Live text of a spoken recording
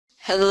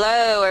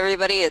Hello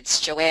everybody, it's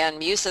Joanne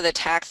Musa, the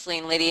Tax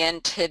Lien Lady,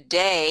 and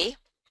today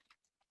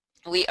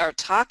we are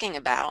talking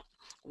about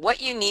what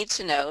you need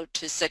to know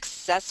to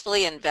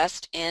successfully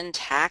invest in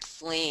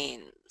tax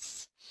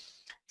liens.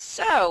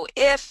 So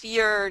if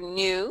you're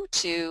new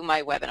to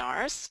my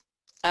webinars,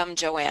 I'm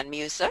Joanne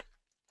Musa,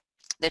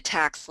 the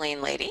Tax Lien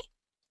Lady,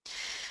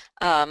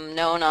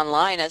 known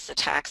online as the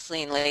Tax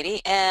Lien Lady,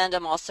 and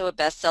I'm also a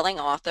best-selling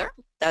author.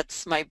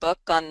 That's my book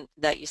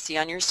that you see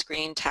on your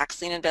screen,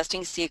 Tax Lien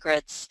Investing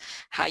Secrets,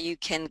 how you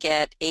can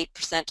get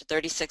 8% to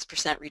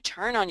 36%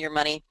 return on your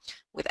money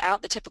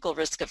without the typical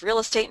risk of real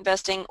estate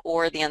investing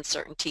or the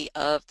uncertainty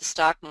of the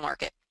stock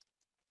market.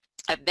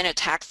 I've been a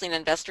tax lien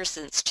investor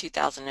since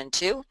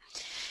 2002,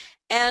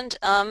 and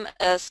I'm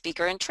a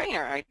speaker and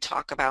trainer. I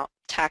talk about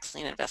tax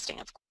lien investing,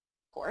 of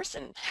course,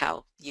 and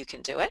how you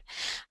can do it.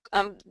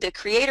 I'm the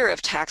creator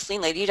of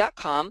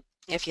TaxLienLady.com,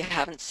 if you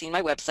haven't seen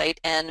my website,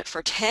 and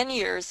for 10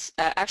 years,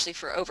 actually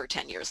for over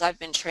 10 years, I've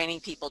been training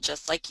people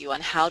just like you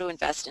on how to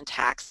invest in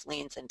tax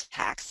liens and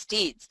tax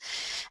deeds.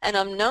 And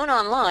I'm known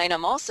online,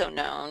 I'm also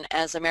known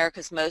as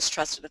America's most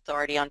trusted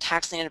authority on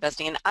tax lien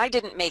investing, and I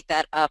didn't make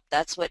that up,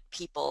 that's what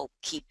people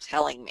keep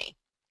telling me.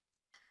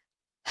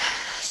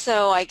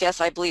 So I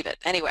guess I believe it.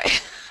 Anyway,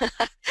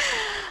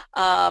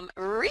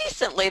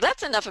 recently,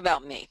 that's enough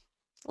about me.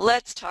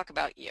 Let's talk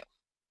about you,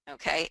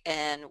 okay,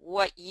 and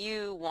what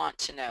you want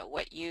to know,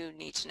 what you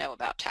need to know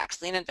about tax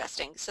lien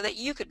investing so that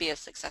you could be a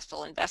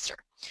successful investor.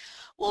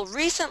 Well,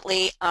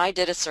 recently I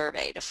did a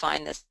survey to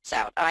find this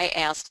out. I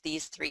asked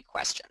these 3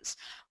 questions.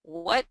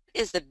 What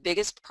is the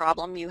biggest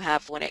problem you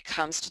have when it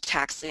comes to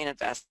tax lien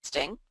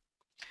investing?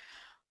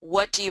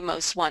 What do you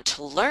most want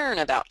to learn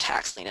about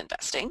tax lien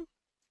investing?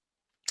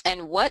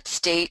 And what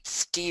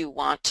states do you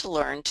want to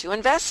learn to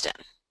invest in?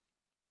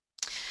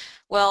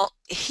 Well,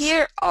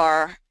 here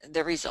are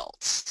the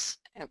results.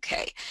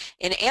 Okay,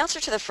 in answer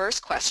to the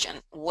first question,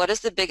 what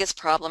is the biggest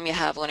problem you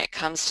have when it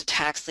comes to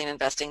tax lien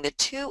investing? The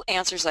 2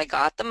 answers I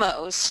got the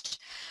most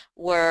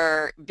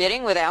were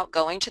bidding without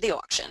going to the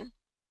auction,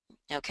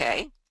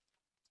 okay,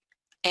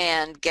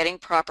 and getting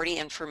property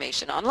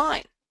information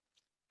online.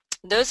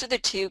 Those are the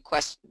 2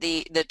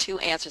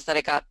 answers that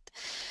I got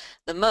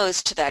the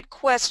most to that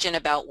question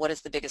about what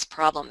is the biggest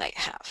problem they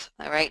have.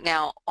 All right,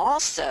 now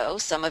also,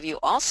 some of you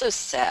also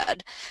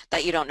said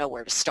that you don't know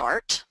where to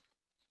start,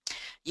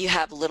 you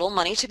have little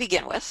money to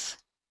begin with,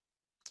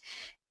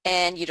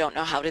 and you don't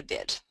know how to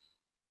bid.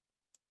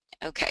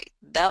 Okay,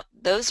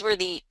 those were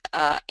the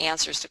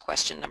answers to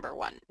question number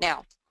 1.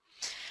 Now,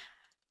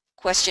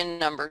 question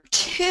number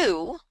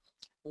 2,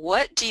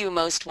 what do you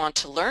most want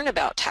to learn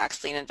about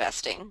tax lien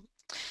investing?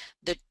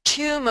 The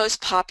 2 most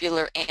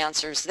popular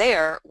answers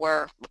there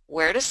were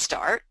where to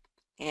start,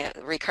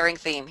 recurring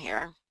theme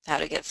here, how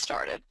to get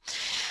started,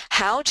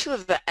 how to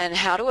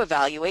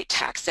evaluate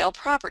tax sale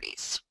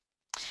properties.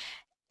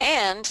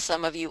 And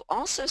some of you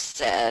also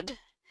said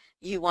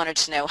you wanted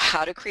to know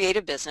how to create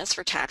a business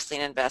for tax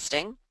lien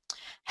investing,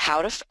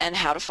 how to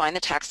find the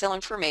tax sale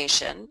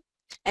information,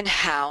 and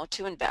how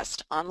to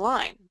invest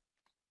online.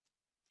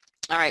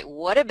 All right,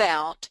 what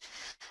about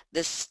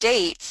the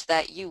states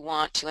that you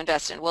want to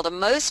invest in? Well, the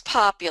most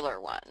popular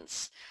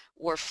ones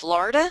were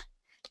Florida,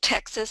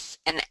 Texas,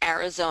 and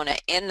Arizona,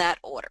 in that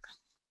order.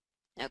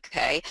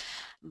 Okay,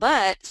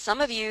 but some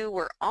of you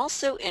were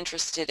also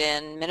interested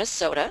in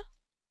Minnesota,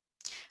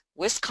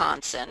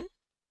 Wisconsin,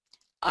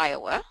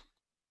 Iowa,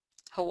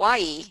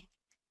 Hawaii,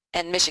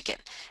 and Michigan.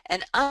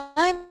 And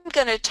I'm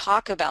going to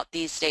talk about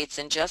these states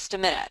in just a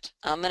minute.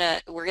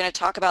 We're going to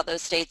talk about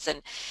those states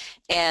and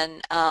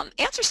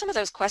answer some of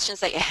those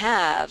questions that you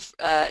have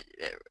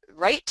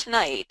right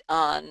tonight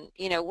on,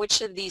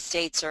 which of these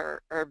states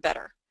are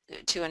better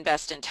to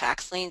invest in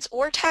tax liens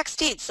or tax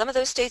deeds. Some of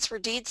those states were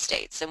deed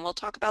states, and we'll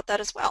talk about that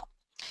as well.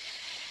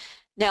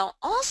 Now,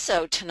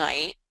 also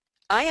tonight,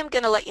 I am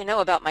going to let you know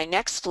about my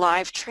next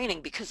live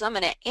training because I'm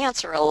going to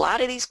answer a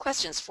lot of these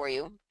questions for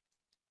you.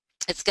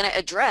 It's going to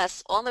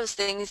address all those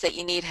things that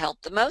you need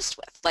help the most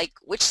with, like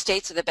which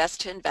states are the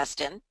best to invest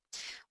in,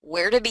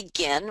 where to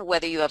begin,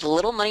 whether you have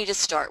little money to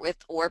start with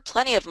or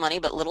plenty of money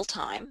but little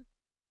time,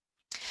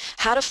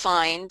 how to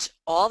find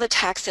all the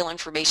tax sale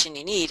information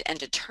you need and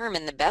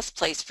determine the best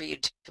place for you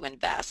to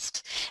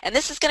invest. And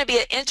this is going to be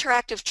an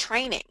interactive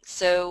training,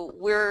 so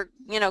we're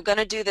going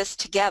to do this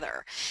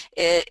together.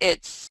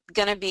 It's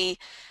going to be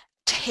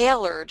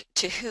tailored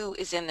to who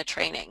is in the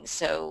training,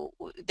 so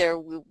there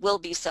will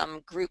be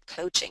some group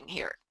coaching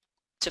here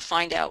to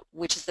find out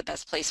which is the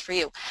best place for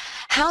you.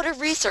 How to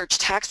research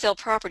tax sale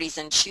properties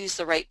and choose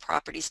the right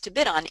properties to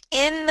bid on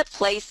in the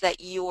place that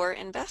you're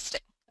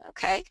investing,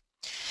 okay?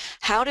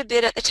 How to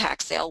bid at the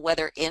tax sale,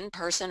 whether in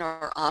person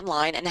or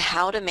online, and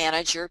how to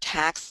manage your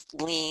tax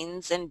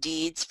liens and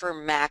deeds for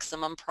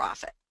maximum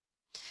profit.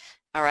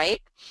 All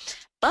right,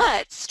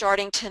 but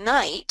starting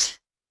tonight,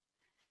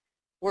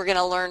 we're going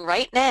to learn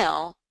right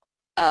now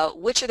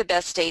which are the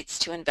best states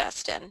to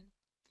invest in,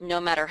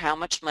 no matter how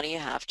much money you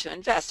have to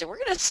invest. And we're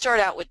going to start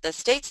out with the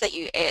states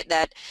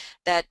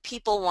that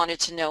people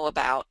wanted to know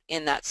about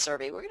in that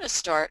survey. We're going to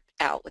start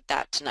out with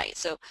that tonight.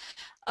 So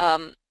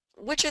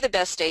which are the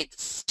best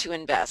states to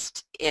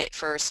invest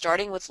for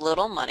starting with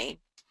little money,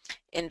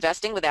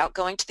 investing without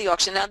going to the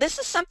auction. Now this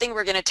is something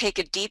we're going to take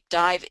a deep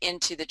dive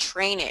into the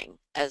training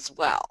as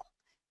well.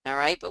 All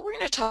right, but we're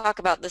going to talk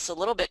about this a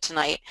little bit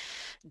tonight.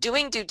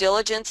 Doing due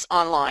diligence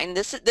online.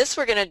 This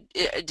we're going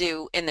to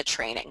do in the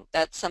training.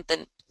 That's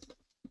something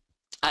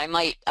I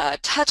might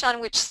touch on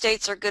which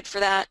states are good for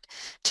that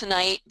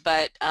tonight,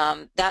 but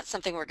that's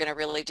something we're going to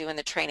really do in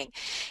the training.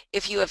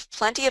 If you have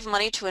plenty of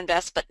money to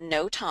invest but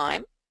no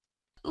time,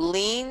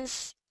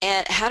 liens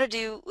and how to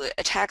do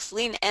a tax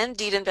lien and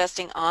deed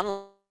investing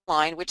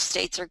online, which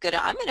states are good.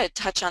 I'm going to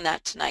touch on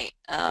that tonight,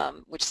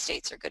 which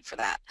states are good for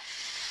that.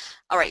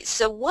 All right,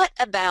 so what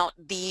about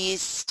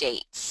these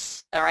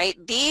states? All right,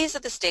 these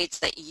are the states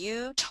that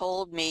you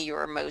told me you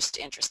were most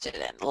interested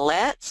in.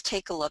 Let's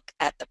take a look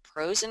at the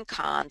pros and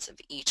cons of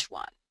each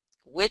one.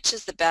 Which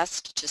is the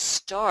best to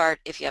start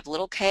if you have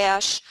little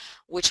cash?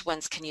 Which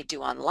ones can you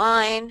do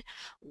online?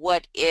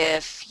 What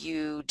if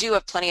you do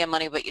have plenty of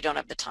money but you don't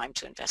have the time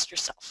to invest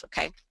yourself,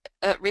 okay?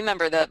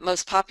 Remember, the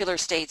most popular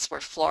states were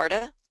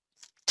Florida,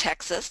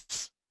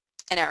 Texas,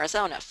 and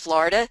Arizona.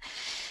 Florida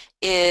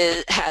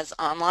has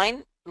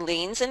online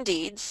liens and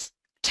deeds,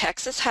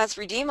 Texas has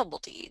redeemable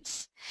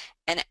deeds,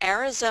 and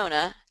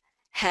Arizona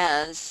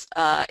has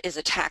is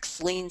a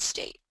tax lien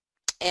state,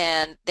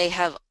 and they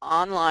have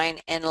online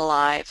and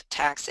live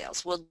tax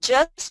sales. Well,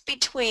 just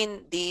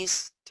between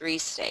these three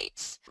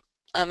states,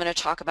 I'm going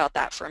to talk about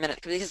that for a minute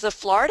because the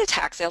Florida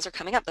tax sales are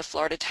coming up, the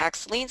Florida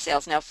tax lien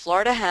sales. Now,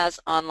 Florida has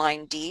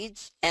online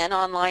deeds and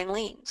online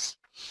liens,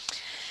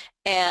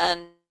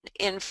 and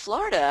in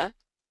Florida,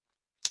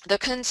 the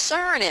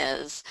concern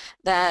is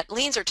that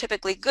liens are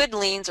typically, good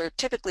liens are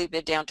typically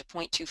bid down to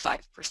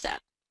 0.25%.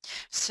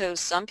 So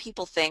some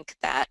people think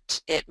that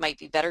it might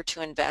be better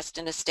to invest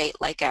in a state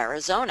like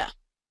Arizona,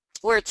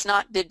 where it's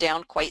not bid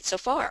down quite so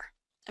far,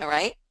 all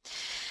right?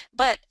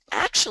 But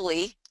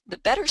actually, the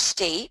better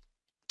state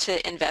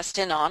to invest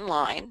in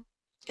online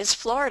is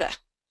Florida,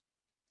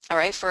 all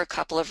right, for a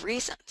couple of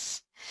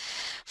reasons.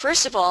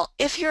 First of all,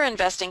 if you're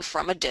investing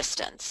from a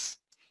distance,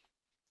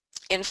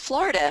 in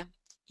Florida,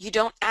 you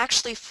don't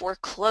actually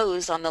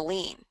foreclose on the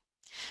lien.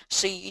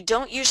 So you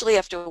don't usually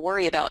have to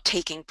worry about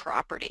taking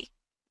property,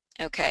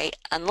 okay,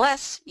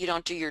 unless you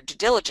don't do your due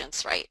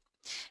diligence right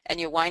and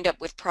you wind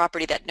up with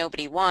property that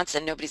nobody wants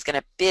and nobody's going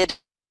to bid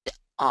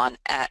on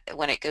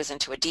when it goes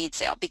into a deed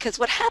sale. Because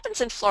what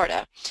happens in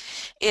Florida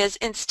is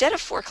instead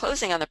of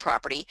foreclosing on the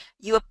property,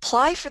 you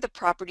apply for the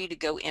property to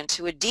go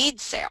into a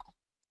deed sale.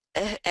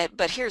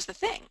 But here's the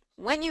thing.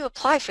 When you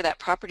apply for that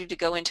property to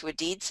go into a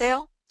deed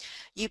sale,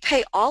 you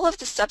pay all of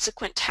the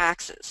subsequent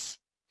taxes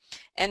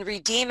and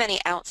redeem any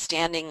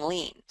outstanding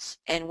liens.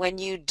 And when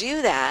you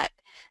do that,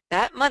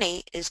 that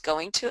money is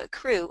going to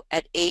accrue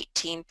at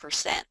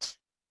 18%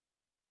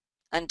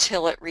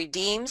 until it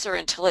redeems or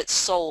until it's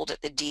sold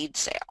at the deed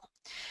sale.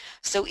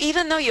 So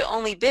even though you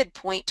only bid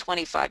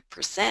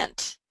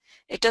 0.25%,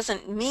 it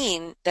doesn't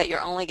mean that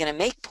you're only going to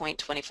make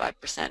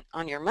 0.25%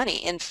 on your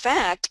money. In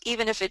fact,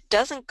 even if it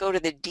doesn't go to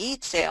the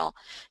deed sale,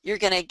 you're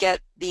going to get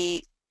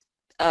the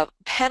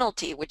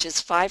penalty, which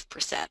is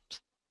 5%,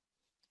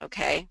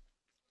 okay?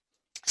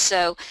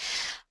 So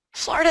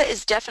Florida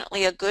is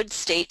definitely a good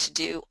state to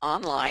do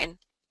online,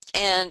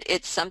 and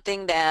it's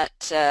something that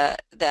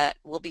that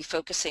we'll be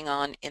focusing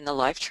on in the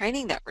live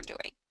training that we're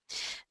doing.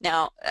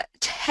 Now,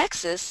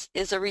 Texas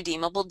is a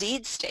redeemable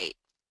deed state,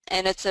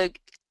 and it's an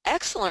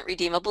excellent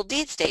redeemable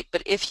deed state,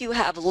 but if you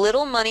have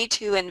little money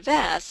to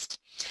invest,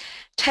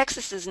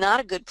 Texas is not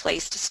a good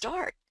place to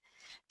start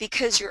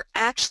because you're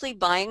actually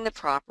buying the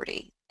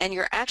property and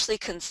you're actually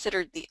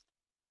considered the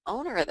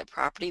owner of the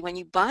property when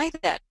you buy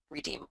that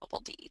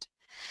redeemable deed.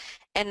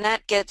 And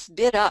that gets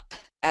bid up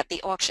at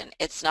the auction.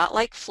 It's not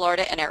like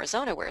Florida and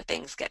Arizona where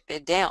things get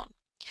bid down.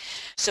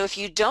 So if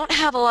you don't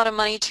have a lot of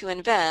money to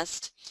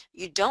invest,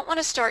 you don't want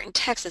to start in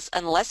Texas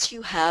unless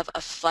you have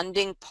a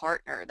funding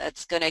partner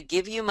that's going to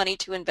give you money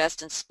to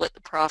invest and split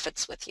the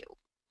profits with you,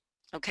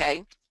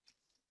 okay?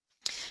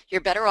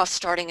 You're better off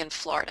starting in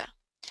Florida.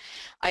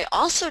 I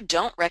also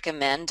don't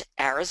recommend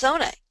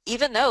Arizona,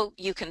 even though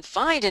you can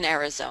find in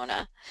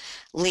Arizona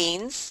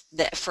liens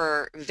that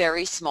for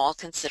very small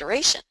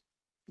consideration.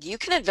 You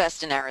can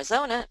invest in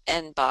Arizona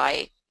and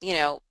buy, you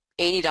know,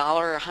 $80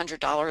 or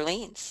 $100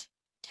 liens.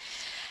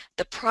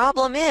 The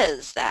problem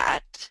is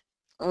that,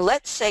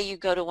 let's say you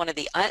go to one of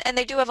the, and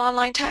they do have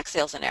online tax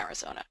sales in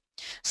Arizona.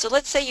 So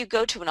let's say you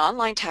go to an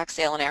online tax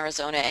sale in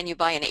Arizona and you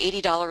buy an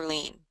 $80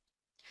 lien.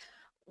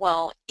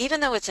 Well, even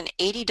though it's an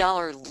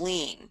 $80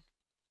 lien,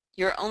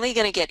 you're only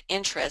going to get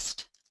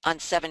interest on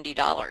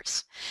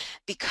 $70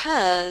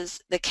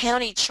 because the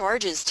county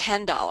charges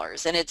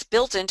 $10 and it's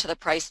built into the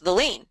price of the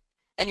lien,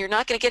 and you're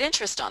not going to get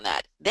interest on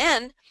that.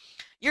 Then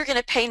you're going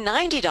to pay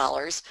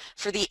 $90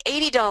 for the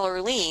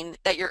 $80 lien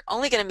that you're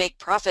only going to make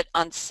profit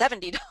on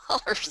 $70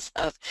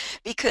 of,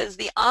 because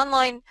the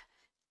online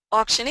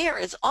auctioneer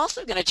is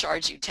also going to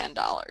charge you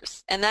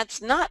 $10, and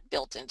that's not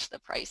built into the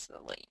price of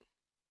the lien.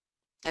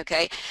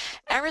 Okay,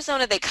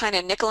 Arizona, they kind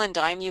of nickel and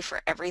dime you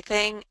for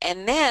everything,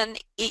 and then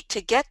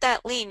to get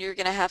that lien, you're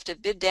going to have to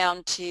bid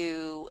down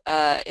to,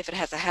 if it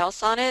has a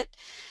house on it.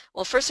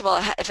 Well, first of all,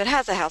 if it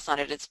has a house on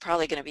it, it's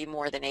probably going to be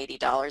more than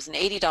 $80. An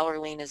 $80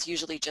 lien is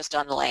usually just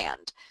on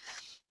land,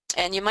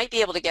 and you might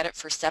be able to get it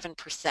for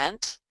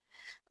 7%,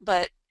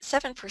 but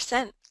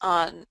 7%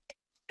 on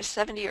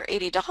 $70 or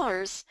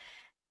 $80,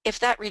 if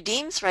that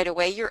redeems right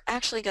away, you're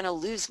actually going to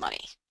lose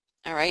money.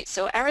 All right,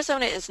 so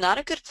Arizona is not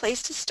a good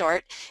place to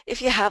start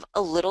if you have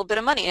a little bit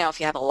of money. Now, if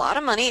you have a lot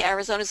of money,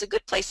 Arizona is a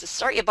good place to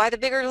start. You buy the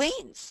bigger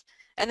liens,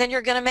 and then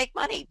you're going to make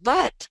money.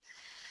 But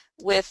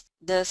with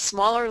the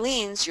smaller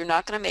liens, you're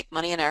not going to make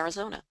money in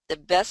Arizona. The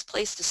best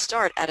place to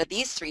start out of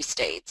these 3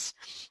 states,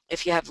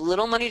 if you have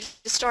little money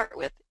to start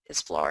with,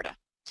 is Florida.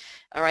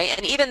 All right,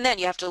 and even then,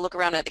 you have to look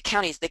around at the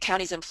counties. The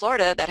counties in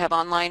Florida that have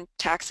online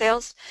tax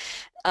sales,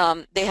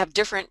 they have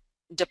different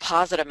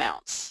deposit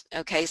amounts.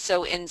 Okay,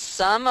 so in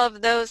some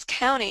of those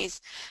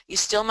counties, you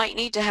still might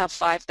need to have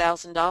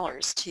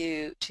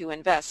 $5,000 to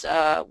invest.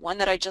 One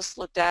that I just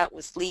looked at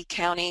was Lee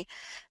County.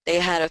 They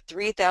had a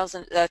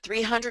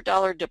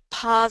 $300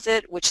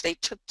 deposit, which they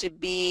took to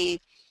be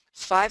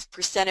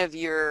 5% of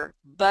your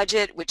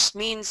budget, which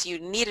means you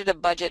needed a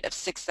budget of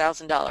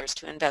 $6,000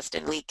 to invest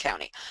in Lee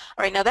County.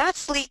 All right, now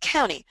that's Lee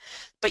County,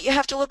 but you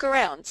have to look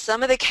around.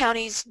 Some of the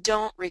counties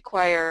don't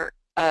require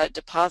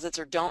deposits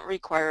or don't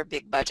require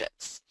big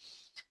budgets.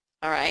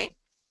 All right.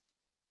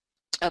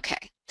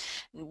 Okay.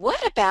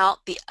 What about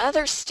the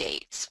other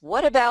states?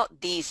 What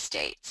about these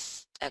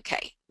states?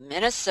 Okay,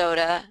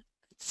 Minnesota,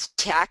 it's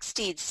tax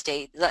deed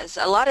state.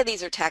 A lot of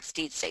these are tax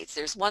deed states.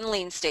 There's one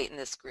lien state in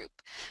this group,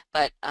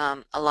 but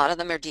a lot of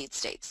them are deed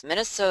states.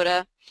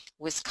 Minnesota,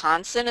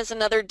 Wisconsin is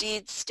another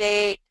deed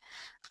state.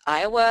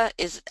 Iowa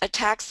is a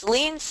tax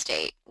lien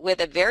state with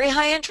a very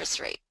high interest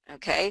rate,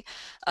 okay?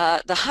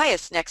 The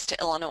highest next to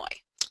Illinois.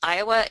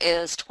 Iowa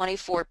is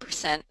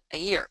 24% a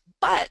year,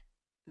 but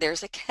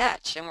there's a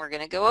catch, and we're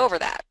going to go over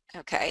that,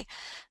 okay?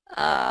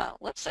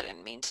 Whoops, I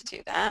didn't mean to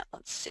do that.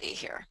 Let's see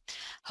here.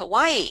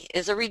 Hawaii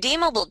is a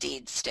redeemable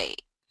deed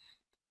state.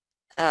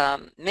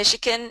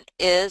 Michigan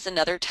is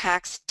another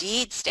tax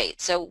deed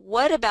state. So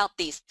what about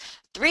these?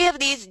 3 of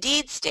these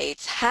deed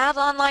states have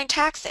online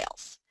tax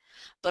sales,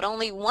 but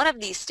only one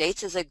of these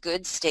states is a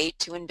good state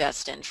to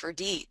invest in for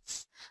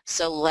deeds.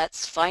 So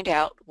let's find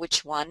out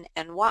which one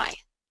and why.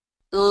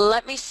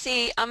 Let me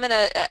see. I'm going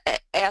to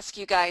ask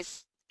you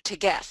guys to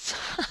guess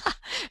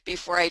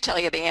before I tell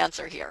you the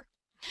answer here.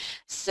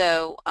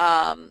 So,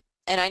 and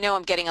I know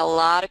I'm getting a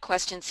lot of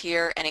questions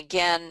here, and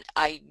again,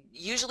 I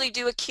usually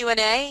do a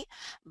Q&A,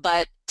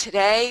 but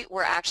today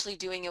we're actually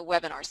doing a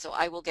webinar, so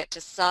I will get to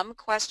some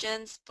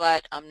questions,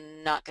 but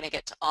I'm not going to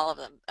get to all of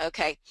them.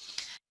 Okay.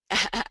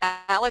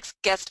 Alex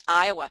guessed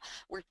Iowa.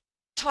 We're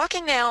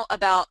talking now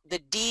about the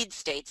deed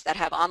states that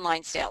have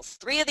online sales.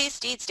 3 of these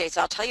deed states,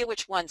 I'll tell you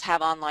which ones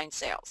have online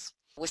sales.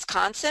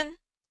 Wisconsin,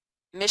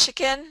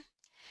 Michigan,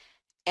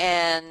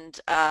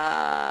 and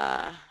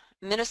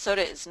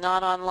Minnesota is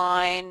not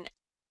online.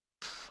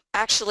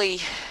 Actually,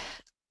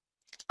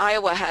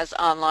 Iowa has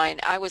online.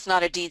 Iowa's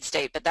not a deed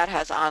state, but that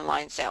has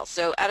online sales.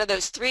 So out of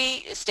those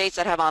 3 states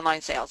that have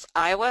online sales,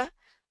 Iowa,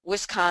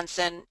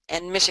 Wisconsin,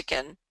 and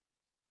Michigan.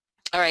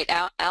 All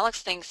right,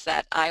 Alex thinks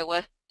that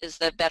Iowa is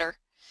the better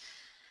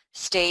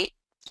state.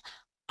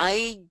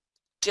 I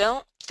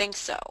don't think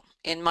so,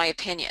 in my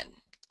opinion.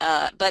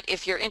 But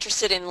if you're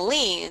interested in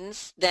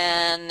liens,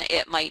 then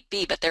it might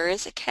be. But there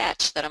is a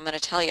catch that I'm going to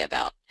tell you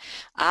about.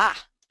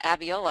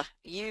 Abiola,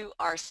 you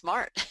are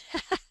smart.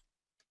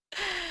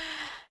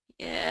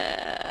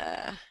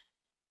 Yeah.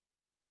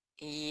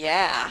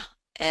 Yeah.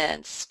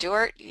 And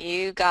Stuart,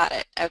 you got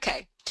it.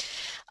 Okay.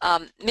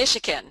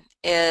 Michigan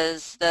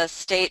is the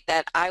state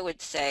that I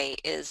would say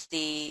is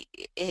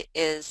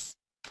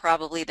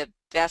probably the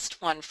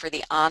best one for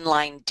the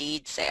online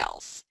deed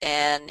sales,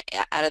 and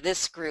out of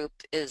this group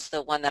is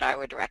the one that I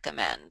would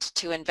recommend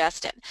to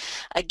invest in.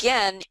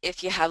 Again,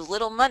 if you have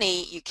little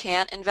money, you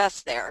can't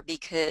invest there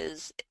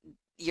because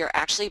you're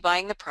actually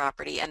buying the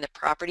property and the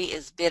property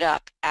is bid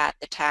up at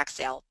the tax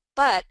sale.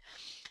 But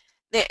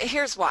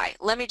here's why.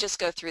 Let me just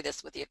go through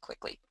this with you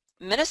quickly.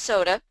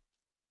 Minnesota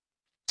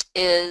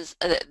is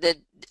the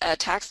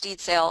tax deed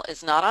sale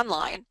is not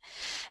online,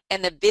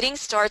 and the bidding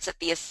starts at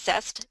the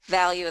assessed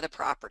value of the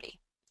property.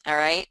 All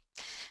right,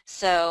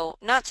 so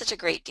not such a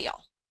great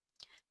deal.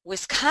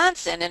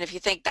 Wisconsin, and if you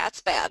think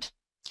that's bad,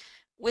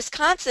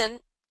 Wisconsin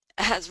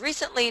has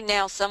recently,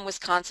 now some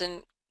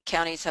Wisconsin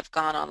counties have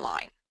gone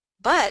online,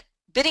 but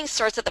bidding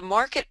starts at the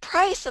market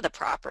price of the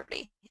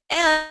property,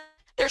 and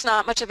there's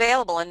not much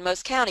available in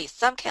most counties.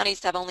 Some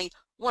counties have only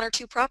 1 or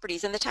 2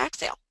 properties in the tax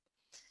sale.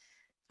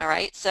 All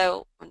right,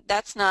 so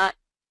that's not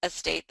a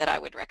state that I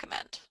would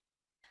recommend.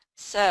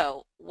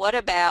 So what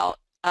about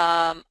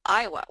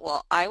Iowa?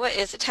 Well, Iowa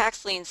is a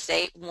tax lien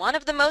state, one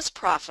of the most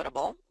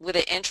profitable, with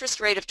an interest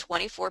rate of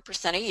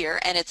 24% a year,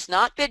 and it's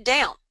not bid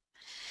down.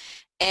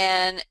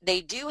 And they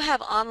do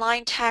have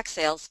online tax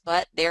sales,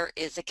 but there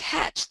is a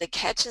catch. The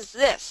catch is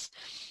this.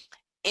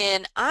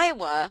 In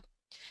Iowa,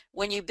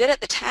 when you bid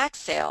at the tax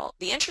sale,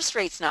 the interest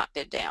rate's not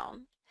bid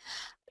down.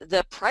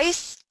 The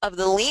price of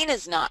the lien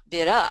is not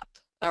bid up.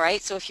 All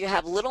right, so if you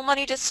have little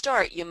money to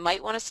start, you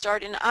might want to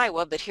start in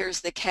Iowa, but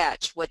here's the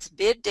catch. What's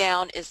bid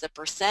down is the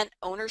percent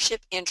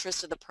ownership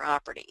interest of the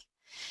property.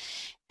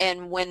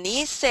 And when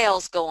these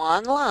sales go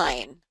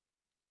online,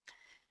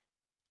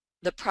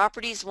 the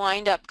properties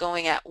wind up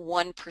going at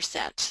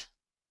 1%.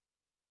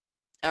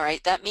 All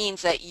right, that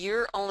means that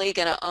you're only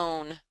going to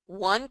own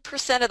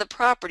 1% of the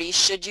property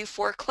should you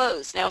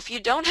foreclose. Now, if you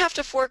don't have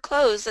to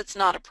foreclose, that's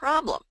not a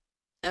problem,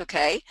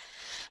 okay?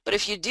 But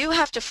if you do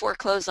have to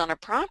foreclose on a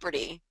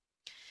property,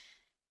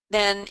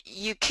 then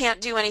you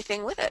can't do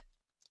anything with it.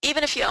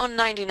 Even if you own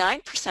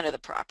 99% of the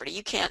property,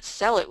 you can't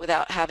sell it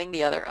without having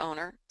the other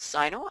owner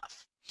sign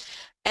off.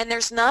 And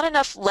there's not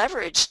enough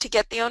leverage to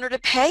get the owner to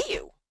pay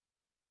you.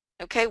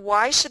 Okay,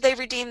 why should they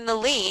redeem the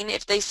lien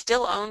if they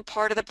still own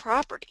part of the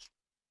property?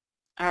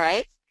 All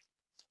right.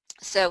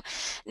 So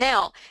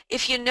now,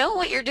 if you know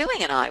what you're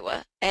doing in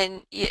Iowa,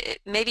 and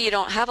maybe you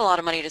don't have a lot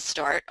of money to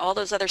start, all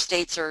those other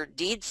states are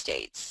deed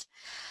states,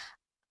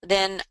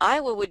 then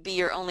Iowa would be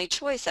your only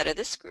choice out of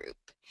this group.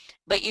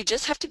 But you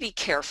just have to be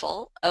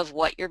careful of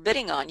what you're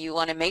bidding on. You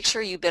want to make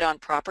sure you bid on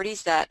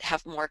properties that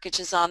have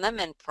mortgages on them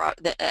and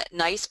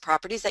nice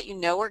properties that you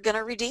know are going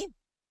to redeem.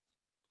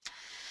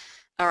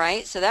 All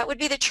right, so that would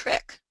be the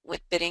trick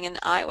with bidding in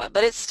Iowa.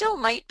 But it still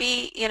might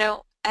be, you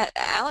know,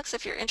 Alex,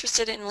 if you're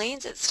interested in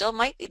liens, it still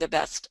might be the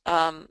best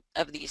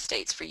of these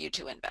states for you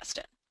to invest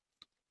in.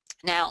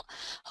 Now,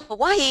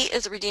 Hawaii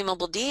is a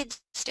redeemable deed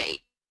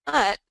state,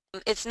 but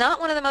it's not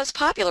one of the most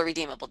popular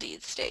redeemable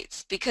deed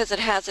states because it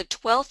has a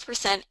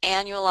 12%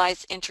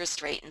 annualized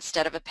interest rate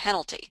instead of a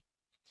penalty.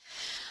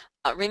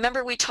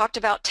 Remember we talked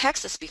about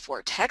Texas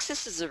before.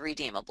 Texas is a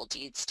redeemable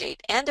deed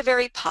state and a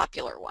very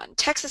popular one.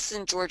 Texas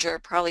and Georgia are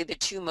probably the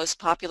two most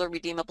popular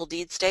redeemable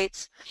deed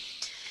states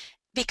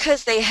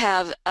because they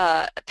have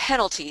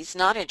penalties,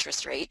 not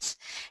interest rates,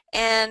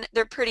 and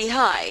they're pretty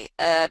high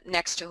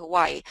next to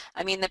Hawaii.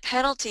 I mean, the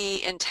penalty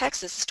in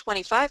Texas is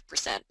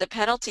 25%. The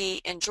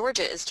penalty in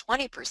Georgia is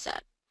 20%.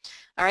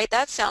 All right,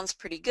 that sounds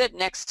pretty good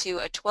next to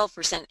a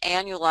 12%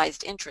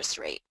 annualized interest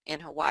rate in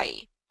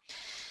Hawaii.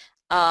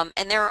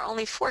 And there are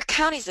only 4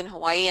 counties in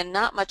Hawaii and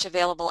not much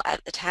available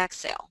at the tax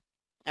sale.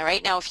 All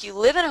right, now if you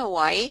live in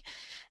Hawaii,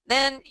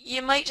 then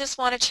you might just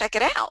want to check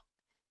it out.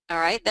 All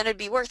right, then it'd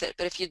be worth it.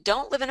 But if you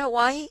don't live in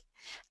Hawaii,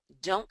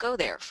 don't go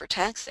there for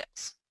tax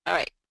sales. All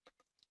right.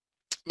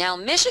 Now,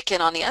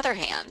 Michigan, on the other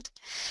hand,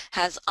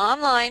 has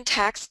online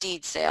tax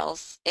deed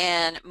sales,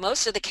 and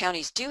most of the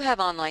counties do have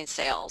online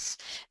sales.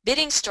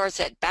 Bidding starts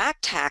at back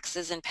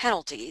taxes and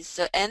penalties,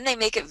 and they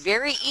make it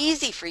very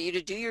easy for you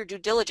to do your due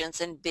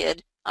diligence and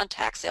bid on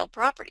tax sale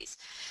properties.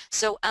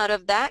 So out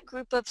of that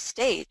group of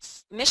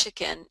states,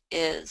 Michigan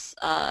is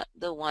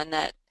the one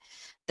that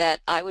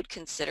I would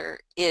consider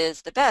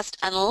is the best,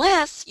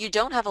 unless you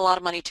don't have a lot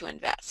of money to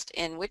invest,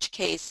 in which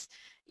case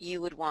you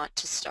would want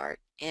to start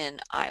in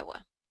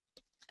Iowa.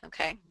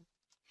 Okay,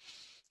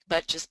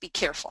 but just be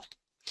careful.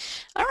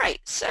 All right,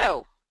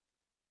 so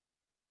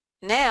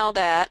now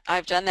that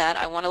I've done that,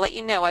 I want to let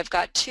you know I've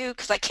got 2,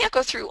 because I can't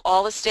go through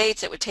all the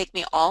states. It would take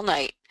me all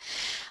night.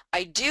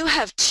 I do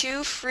have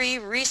 2 free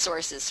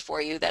resources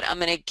for you that I'm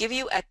going to give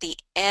you at the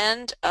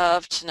end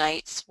of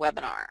tonight's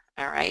webinar.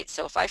 All right,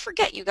 so if I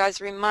forget, you guys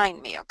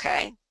remind me,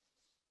 okay?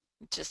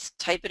 Just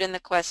type it in the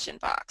question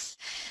box.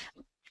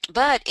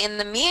 But in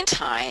the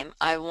meantime,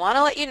 I want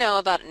to let you know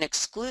about an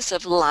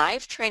exclusive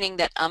live training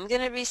that I'm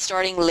going to be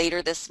starting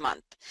later this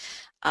month.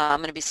 I'm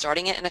going to be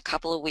starting it in a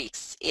couple of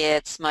weeks.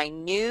 It's my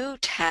new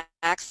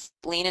tax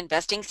lien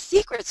investing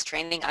secrets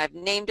training. I've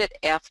named it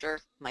after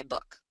my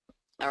book.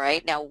 All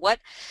right, now what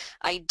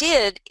I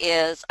did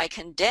is I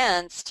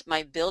condensed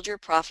my Build Your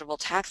Profitable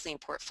Tax Lien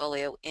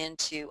Portfolio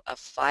into a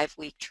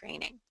 5-week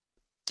training.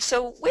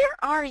 So where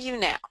are you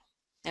now?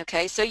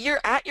 Okay, so you're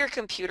at your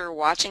computer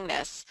watching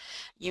this.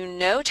 You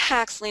know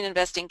tax lien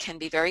investing can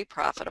be very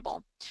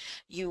profitable.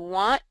 You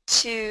want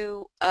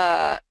to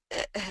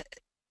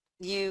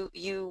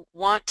you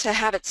want to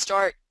have it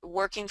start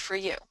working for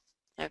you.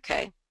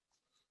 Okay,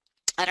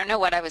 I don't know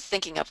what I was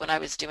thinking of when I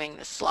was doing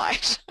this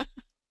slide.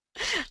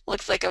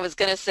 Looks like I was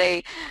going to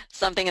say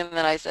something and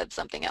then I said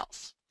something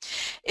else.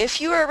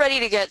 If you are ready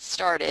to get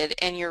started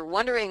and you're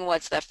wondering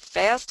what's the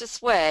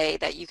fastest way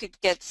that you could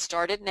get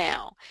started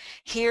now,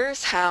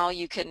 here's how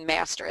you can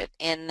master it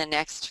in the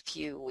next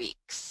few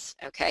weeks,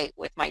 okay,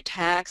 with my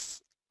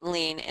tax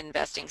lien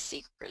investing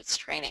secrets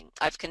training.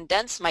 I've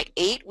condensed my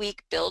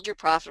 8-week Build Your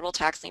Profitable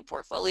Tax Lien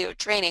Portfolio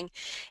training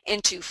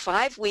into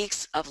 5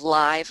 weeks of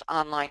live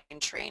online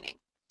training.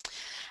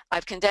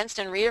 I've condensed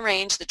and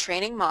rearranged the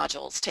training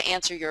modules to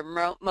answer your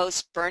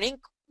most burning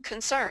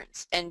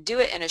concerns and do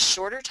it in a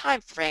shorter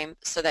time frame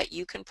so that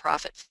you can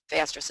profit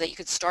faster, so that you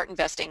could start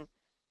investing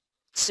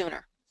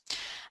sooner.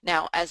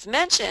 Now, as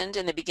mentioned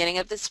in the beginning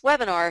of this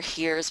webinar,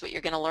 here's what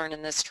you're going to learn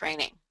in this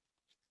training.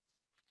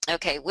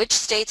 Okay, which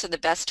states are the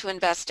best to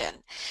invest in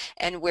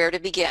and where to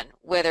begin,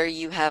 whether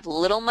you have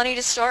little money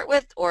to start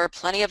with or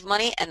plenty of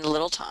money and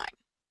little time.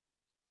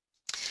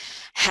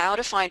 how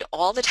to find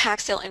all the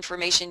tax sale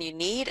information you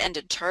need and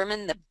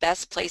determine the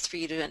best place for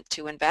you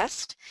to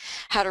invest,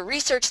 how to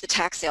research the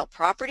tax sale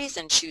properties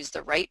and choose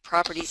the right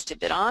properties to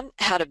bid on,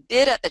 how to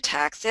bid at the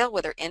tax sale,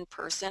 whether in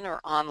person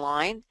or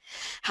online,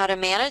 how to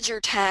manage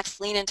your tax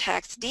lien and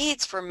tax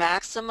deeds for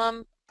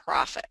maximum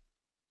profit.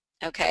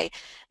 Okay,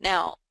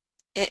 now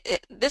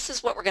this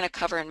is what we're going to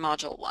cover in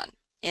Module 1.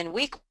 In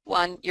Week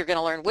 1, you're going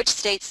to learn which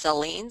states sell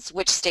liens,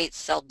 which states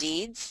sell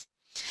deeds,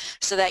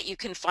 so that you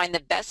can find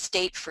the best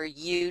state for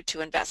you to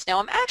invest. Now,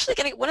 I'm actually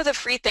going to, one of the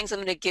free things I'm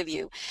going to give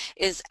you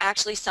is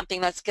actually something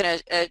that's going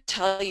to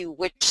tell you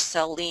which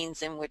sell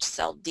liens and which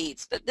sell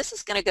deeds. But this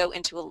is going to go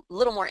into a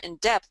little more in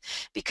depth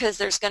because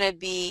there's going to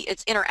be,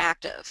 it's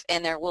interactive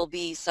and there will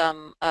be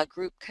some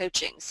group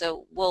coaching.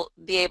 So we'll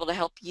be able to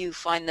help you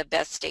find the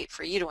best state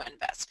for you to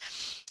invest.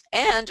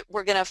 And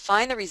we're going to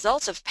find the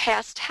results of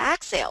past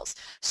tax sales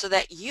so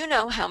that you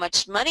know how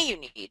much money you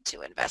need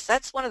to invest.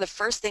 That's one of the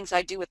first things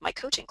I do with my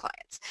coaching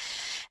clients.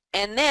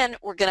 And then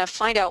we're going to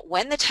find out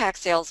when the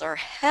tax sales are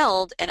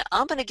held, and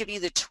I'm going to give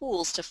you the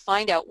tools to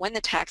find out when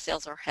the tax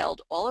sales are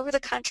held all over the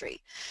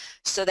country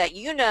so that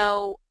you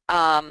know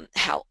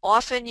how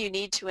often you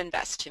need to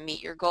invest to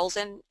meet your goals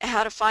and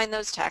how to find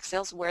those tax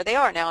sales where they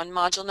are. Now in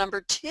Module number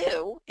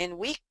 2, in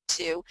Week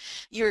 2,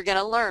 you're going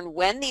to learn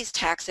when these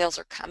tax sales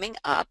are coming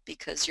up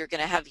because you're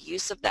going to have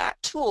use of that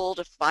tool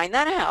to find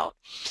that out,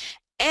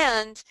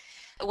 and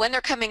when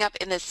they're coming up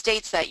in the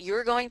states that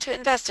you're going to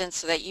invest in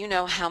so that you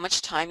know how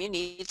much time you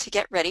need to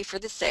get ready for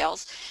the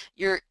sales,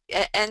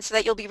 and so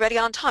that you'll be ready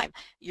on time.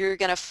 You're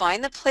going to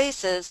find the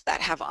places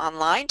that have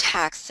online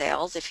tax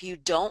sales if you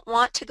don't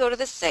want to go to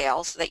the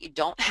sale so that you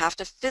don't have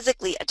to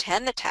physically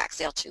attend the tax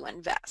sale to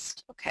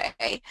invest,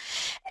 okay?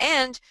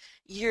 And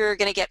you're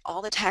going to get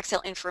all the tax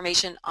sale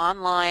information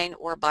online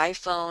or by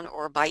phone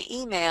or by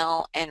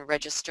email and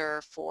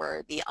register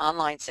for the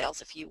online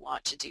sales if you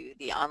want to do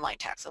the online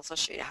tax sales. I'll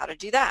show you how to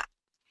do that.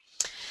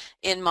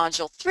 In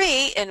Module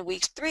 3, in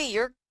Week 3,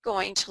 you're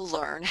going to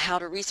learn how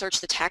to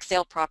research the tax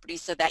sale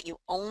properties so that you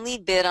only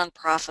bid on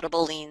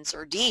profitable liens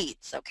or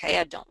deeds, okay?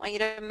 I don't want you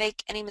to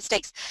make any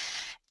mistakes.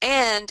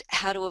 And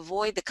how to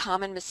avoid the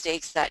common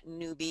mistakes that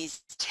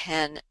newbies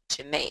tend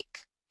to make.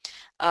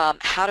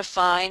 How to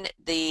find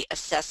the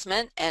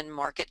assessment and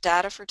market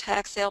data for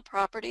tax sale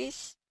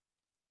properties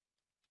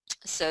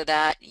so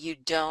that you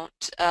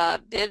don't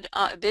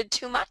bid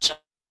too much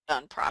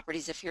on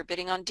properties if you're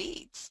bidding on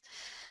deeds.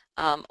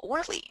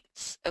 Or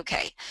liens.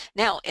 Okay,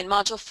 now in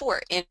Module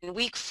 4, in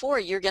Week 4,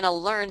 you're going to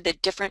learn the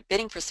different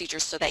bidding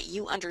procedures so that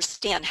you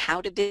understand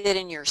how to bid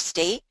in your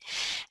state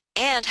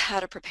and how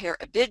to prepare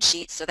a bid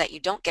sheet so that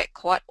you don't get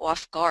caught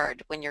off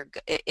guard when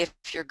if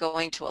you're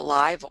going to a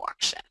live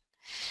auction.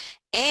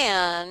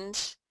 And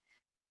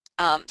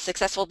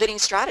successful bidding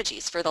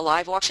strategies for the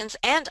live auctions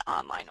and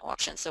online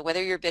auctions. So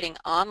whether you're bidding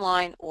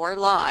online or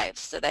live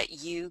so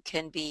that you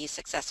can be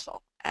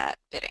successful at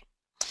bidding.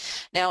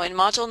 Now in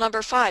Module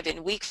number 5,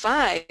 in Week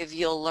 5,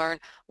 you'll learn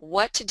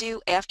what to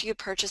do after you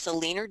purchase a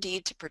lien or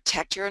deed to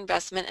protect your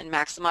investment and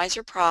maximize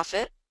your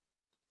profit,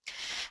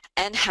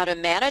 and how to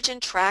manage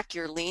and track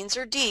your liens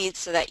or deeds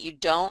so that you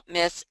don't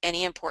miss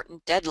any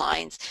important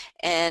deadlines.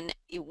 And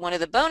one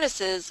of the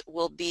bonuses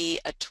will be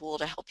a tool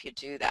to help you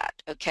do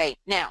that. Okay,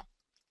 now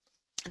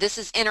this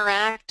is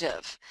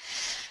interactive.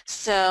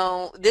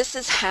 So this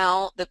is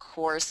how the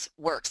course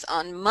works.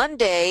 On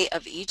Monday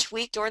of each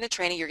week during the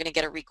training, you're going to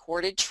get a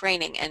recorded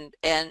training and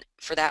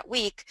for that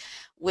week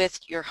with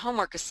your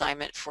homework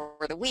assignment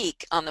for the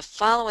week. On the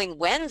following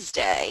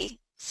Wednesday,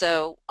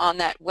 so on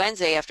that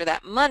Wednesday after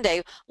that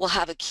Monday, we'll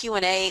have a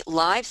Q&A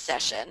live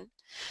session.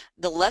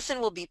 The lesson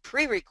will be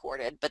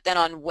pre-recorded, but then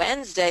on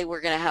Wednesday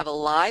we're going to have a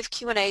live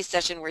Q&A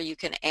session where you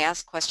can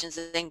ask questions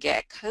and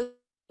get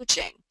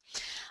coaching.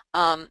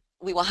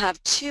 We will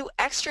have 2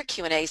 extra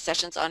Q&A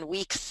sessions on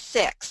Week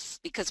 6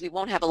 because we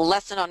won't have a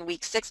lesson on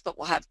Week 6, but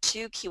we'll have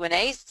 2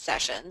 Q&A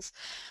sessions,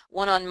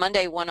 one on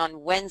Monday, one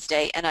on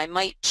Wednesday, and I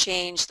might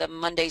change the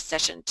Monday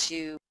session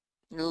to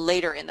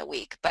later in the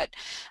week, but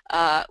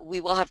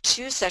we will have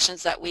 2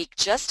 sessions that week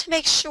just to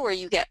make sure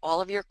you get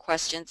all of your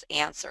questions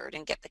answered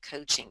and get the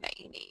coaching that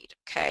you need,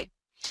 okay?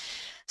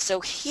 So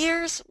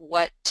here's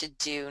what to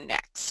do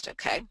next,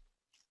 okay?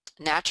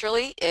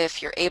 Naturally,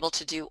 if you're able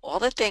to do all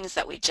the things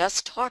that we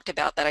just talked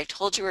about that I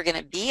told you were going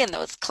to be in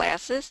those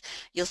classes,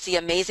 you'll see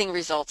amazing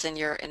results in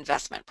your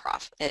investment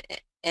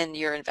profit, in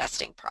your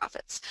investing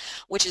profits,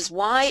 which is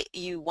why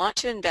you want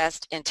to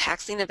invest in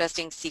Tax Lien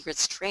Investing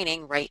Secrets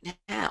training right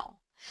now.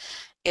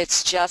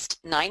 It's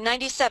just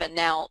 $9.97.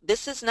 Now,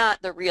 this is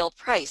not the real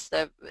price.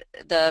 The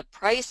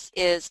price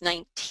is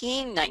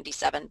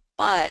 $19.97,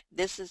 but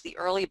this is the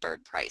early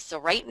bird price. So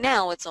right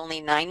now, it's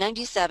only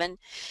 $9.97,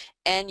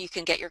 and you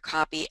can get your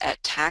copy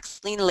at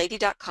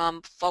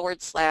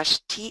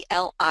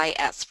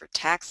TaxLienLady.com/TLIS for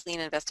Tax Lien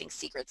Investing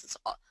Secrets. It's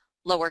all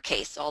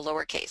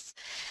lowercase.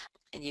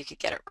 And you could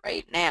get it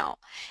right now.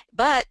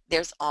 But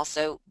there's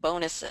also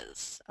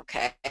bonuses,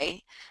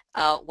 okay?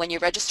 When you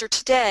register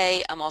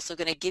today, I'm also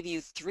going to give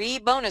you 3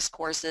 bonus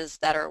courses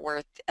that are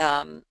worth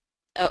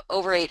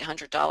over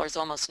 $800,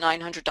 almost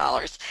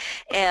 $900,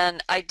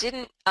 and I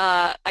didn't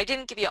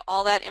give you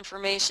all that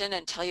information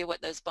and tell you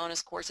what those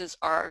bonus courses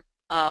are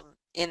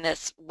in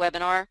this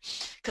webinar,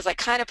 because I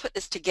kind of put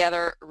this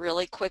together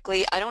really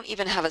quickly. I don't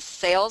even have a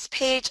sales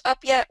page up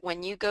yet.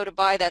 When you go to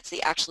buy, that's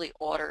the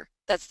order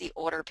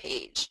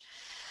page.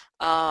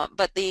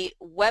 But the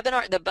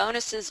webinar, the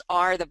bonuses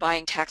are the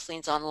Buying Tax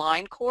Liens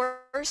Online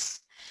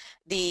course,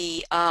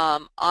 the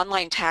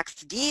online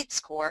tax deeds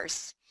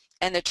course,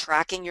 and the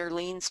Tracking Your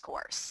Liens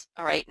course.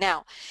 All right,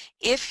 now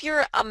if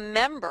you're a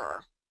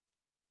member,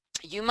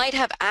 you might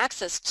have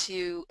access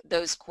to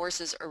those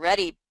courses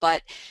already,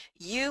 but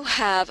you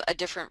have a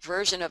different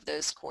version of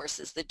those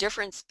courses. The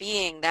difference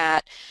being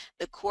that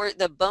the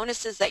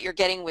bonuses that you're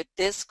getting with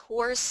this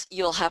course,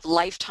 you'll have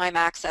lifetime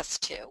access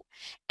to,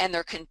 and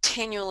they're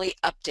continually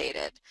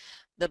updated.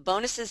 The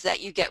bonuses that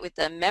you get with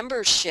the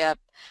membership,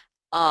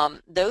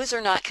 those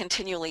are not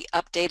continually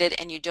updated,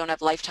 and you don't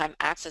have lifetime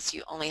access.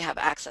 You only have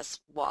access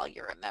while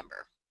you're a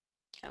member.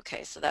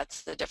 Okay, so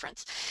that's the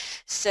difference.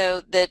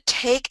 So the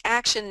Take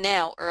Action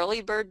Now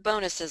early bird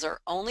bonuses are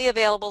only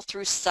available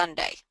through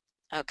Sunday.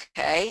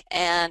 Okay,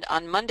 and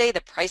on Monday the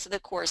price of the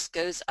course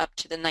goes up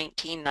to the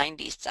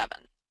 $19.97.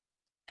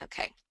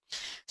 Okay,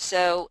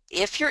 so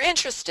if you're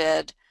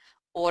interested,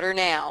 order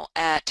now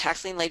at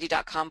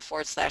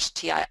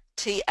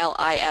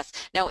TaxLienLady.com/TLIS.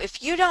 Now,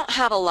 if you don't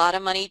have a lot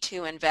of money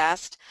to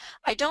invest,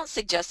 I don't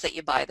suggest that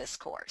you buy this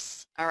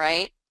course. All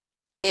right,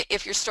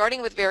 if you're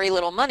starting with very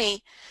little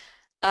money,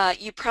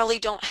 you probably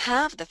don't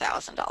have the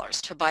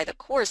 $1,000 to buy the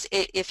course.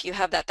 If you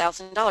have that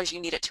 $1,000,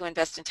 you need it to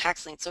invest in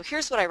tax liens. So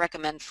here's what I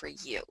recommend for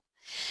you.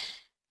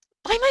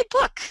 Buy my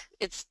book.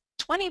 It's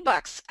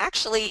 $20.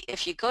 Actually,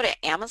 if you go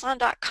to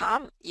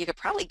Amazon.com, you could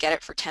probably get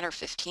it for 10 or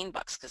 15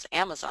 bucks because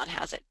Amazon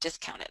has it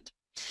discounted.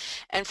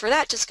 And for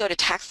that, just go to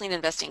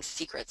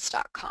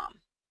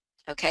TaxLienInvestingSecrets.com.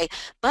 Okay,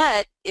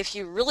 but if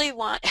you really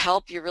want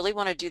help, you really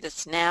want to do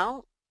this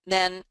now,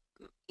 then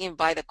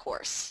buy the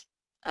course.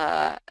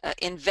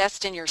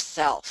 Invest in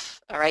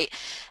yourself, all right?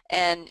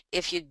 And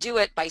if you do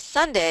it by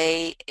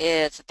Sunday,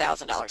 it's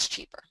 $1,000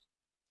 cheaper.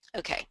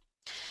 Okay,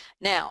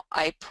 now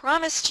I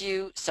promised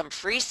you some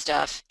free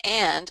stuff,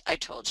 and I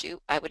told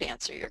you I would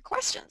answer your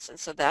questions, and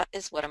so that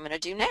is what I'm going to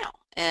do now.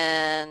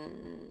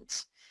 And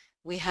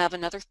we have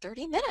another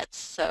 30 minutes,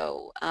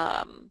 so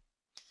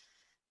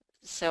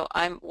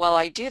while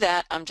I do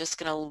that, I'm just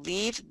going to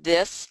leave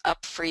this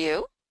up for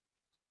you.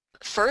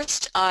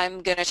 First,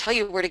 I'm going to tell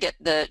you where to get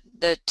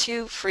the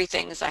two free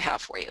things I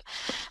have for you.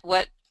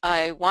 What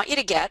I want you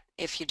to get,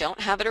 if you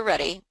don't have it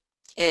already,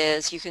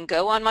 is you can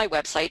go on my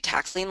website,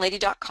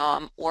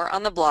 TaxLienLady.com, or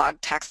on the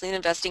blog,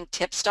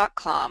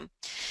 TaxLienInvestingTips.com,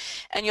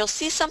 and you'll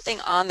see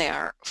something on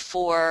there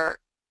for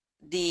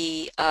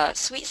the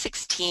Sweet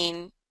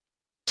 16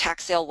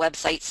 tax sale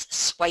websites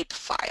swipe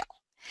file.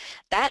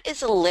 That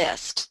is a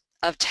list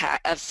of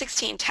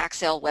 16 tax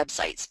sale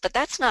websites, but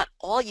that's not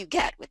all you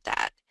get with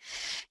that.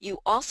 You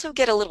also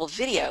get a little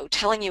video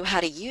telling you how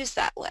to use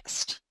that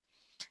list,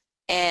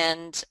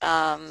 and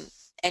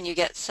you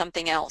get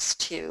something else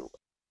too.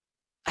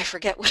 I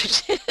forget what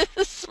it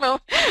is,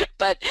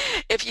 but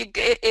if you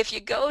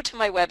go to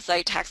my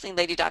website,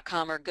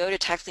 TaxLienLady.com, or go to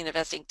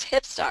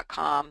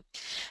TaxLienInvestingTips.com,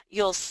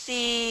 you'll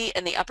see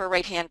in the upper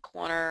right-hand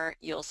corner,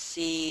 you'll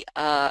see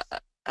something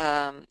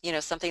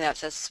that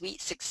says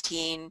Sweet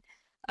 16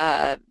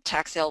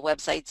 tax sale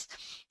websites.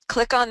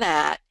 Click on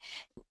that,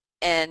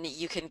 and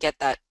you can get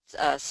that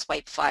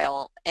swipe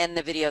file and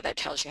the video that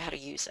tells you how to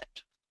use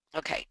it.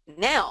 Okay,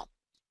 now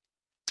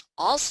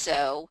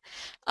also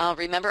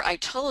remember I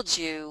told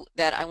you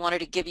that I wanted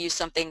to give you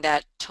something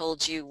that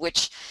told you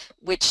which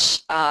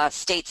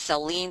states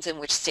sell liens and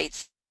which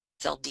states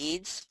sell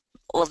deeds.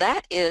 Well,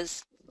 that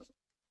is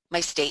my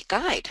state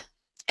guide,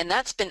 and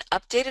that's been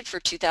updated for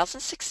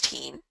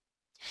 2016,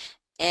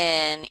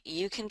 and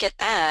you can get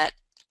that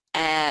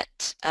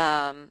at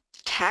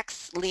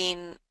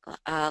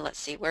let's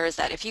see, where is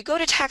that? If you go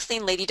to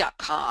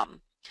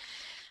TaxLienLady.com,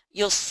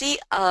 you'll see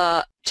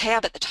a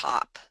tab at the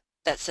top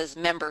that says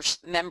members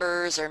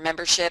or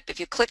membership. If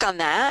you click on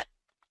that,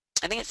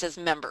 I think it says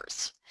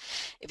members.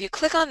 If you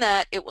click on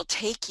that, it will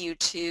take you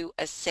to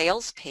a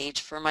sales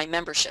page for my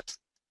memberships.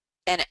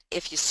 And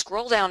if you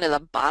scroll down to the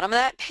bottom of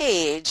that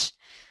page,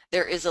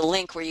 there is a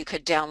link where you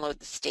could download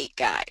the state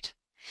guide.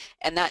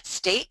 And that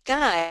state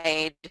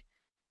guide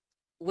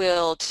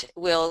will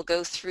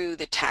go through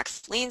the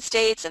tax lien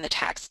states and the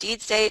tax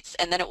deed states,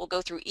 and then it will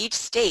go through each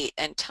state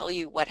and tell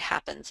you what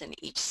happens in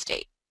each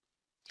state.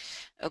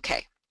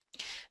 Okay,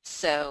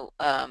 so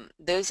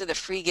those are the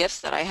free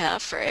gifts that I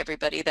have for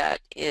everybody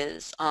that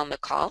is on the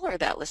call or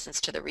that listens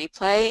to the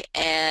replay.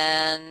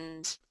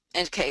 And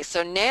okay,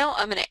 so now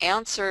I'm going to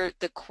answer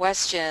the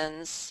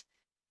questions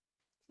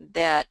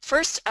that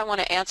first I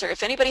want to answer.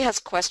 If anybody has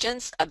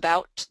questions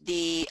about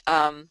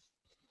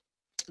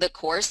the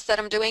course that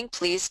I'm doing,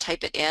 please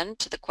type it in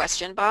to the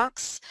question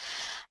box.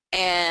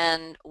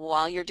 And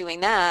while you're doing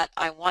that,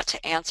 I want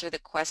to answer the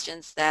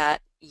questions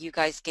that you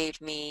guys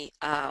gave me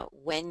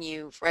when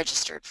you've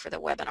registered for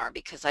the webinar,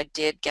 because I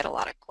did get a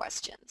lot of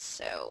questions.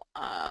 So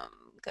I'm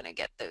going to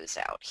get those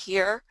out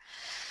here.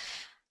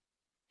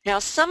 Now,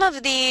 some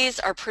of these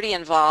are pretty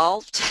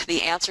involved.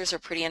 The answers are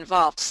pretty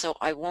involved, so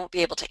I won't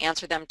be able to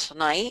answer them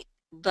tonight,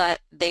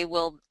 but they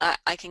will.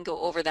 I can go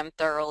over them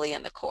thoroughly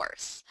in the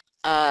course.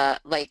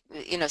 Like,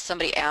 you know,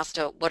 somebody asked,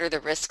 what are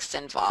the risks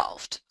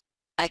involved?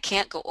 I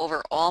can't go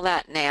over all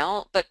that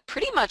now, but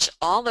pretty much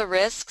all the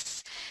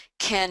risks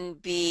can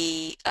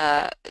be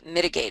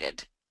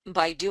mitigated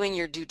by doing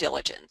your due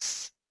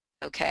diligence,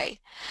 okay?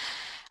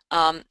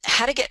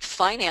 How to get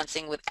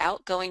financing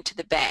without going to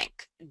the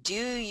bank. Do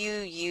you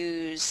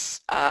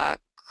use a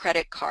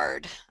credit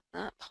card?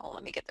 Hold on,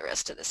 let me get the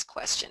rest of this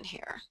question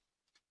here.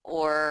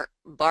 Or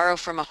borrow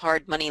from a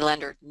hard money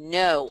lender?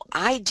 No,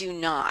 I do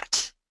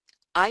not.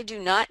 I do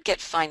not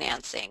get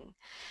financing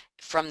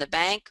from the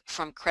bank,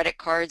 from credit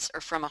cards,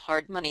 or from a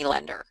hard money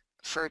lender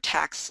for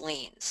tax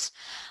liens.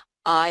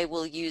 I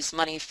will use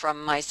money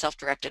from my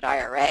self-directed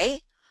IRA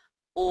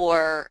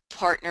or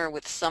partner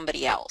with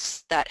somebody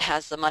else that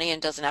has the money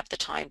and doesn't have the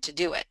time to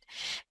do it,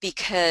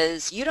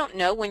 because you don't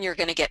know when you're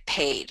going to get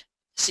paid.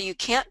 So you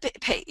can't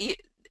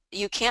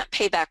you can't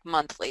pay back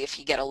monthly if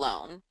you get a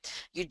loan.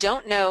 You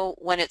don't know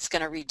when it's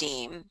going to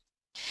redeem.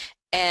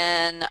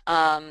 And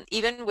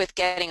even with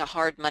getting a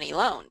hard money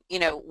loan, you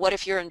know, what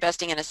if you're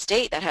investing in a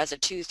state that has a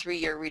 2-3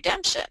 year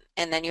redemption,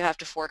 and then you have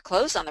to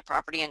foreclose on the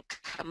property and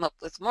come up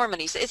with more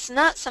money? So it's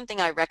not something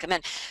I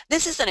recommend.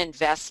 This is an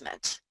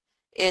investment.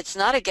 It's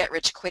not a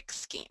get-rich-quick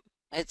scheme.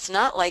 It's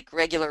not like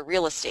regular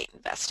real estate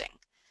investing.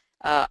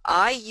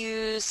 I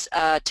use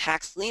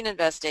tax lien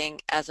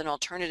investing as an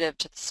alternative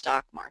to the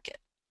stock market.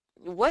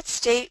 What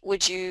state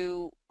would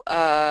you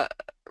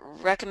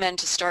recommend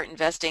to start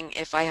investing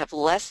if I have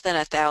less than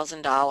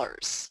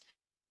 $1,000?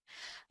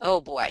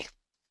 Oh boy,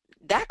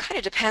 that kind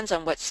of depends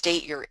on what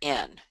state you're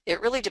in.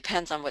 It really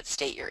depends on what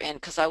state you're in,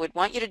 because I would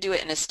want you to do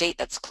it in a state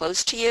that's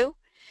close to you.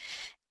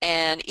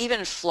 And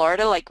even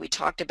Florida, like we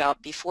talked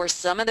about before,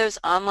 some of those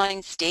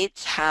online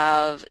states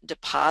have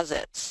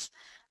deposits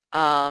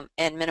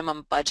and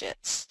minimum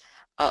budgets.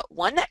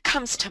 One that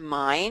comes to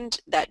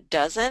mind that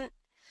doesn't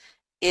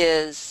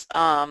is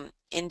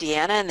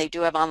Indiana, and they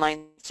do have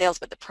online sales,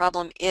 but the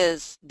problem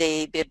is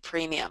they bid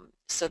premium,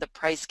 so the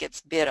price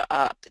gets bid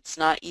up. It's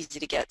not easy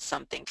to get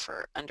something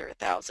for under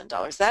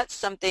 $1,000. That's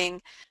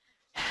something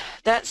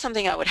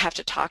I would have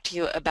to talk to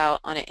you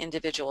about on an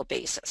individual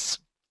basis.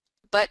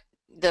 But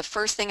the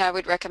first thing I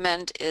would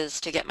recommend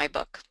is to get my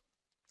book.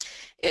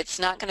 It's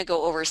not going to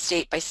go over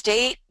state by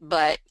state,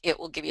 but it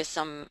will give you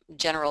some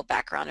general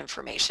background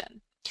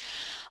information.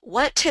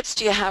 What tips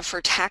do you have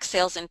for tax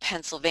sales in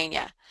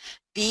Pennsylvania?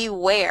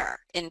 Beware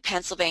in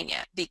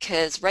Pennsylvania,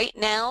 because right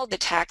now the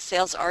tax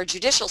sales are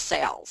judicial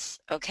sales,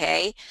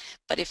 okay?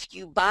 But if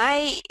you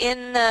buy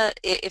in the,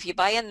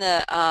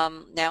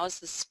 now is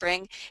the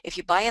spring, if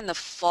you buy in the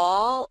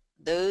fall,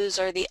 those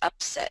are the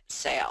upset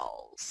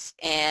sales.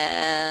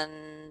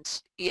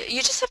 And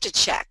you just have to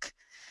check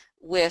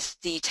with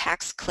the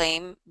Tax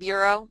Claim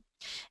Bureau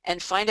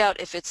and find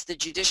out if it's the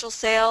judicial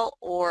sale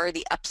or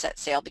the upset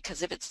sale,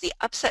 because if it's the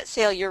upset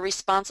sale, you're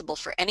responsible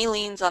for any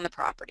liens on the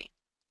property.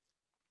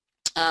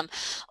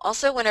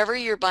 Also, whenever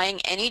you're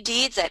buying any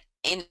deeds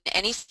in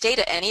any state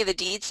at any of the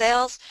deed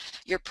sales,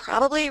 you're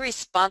probably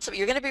responsible,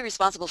 you're going to be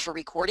responsible for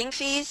recording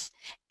fees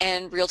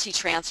and realty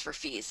transfer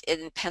fees.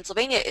 In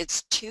Pennsylvania,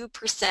 it's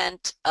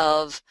 2%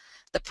 of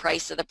the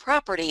price of the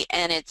property,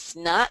 and it's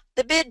not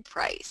the bid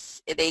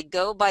price. They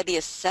go by the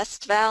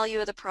assessed value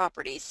of the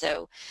property.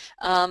 So,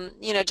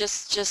 you know,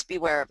 just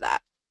beware of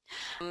that.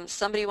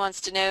 Somebody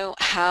wants to know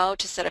how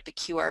to set up a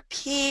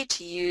QRP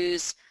to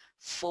use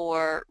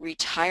for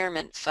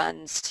retirement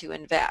funds to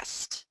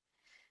invest,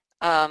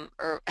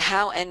 or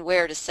how and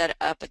where to set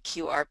up a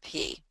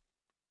QRP.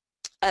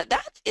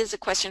 That is a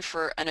question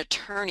for an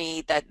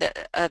attorney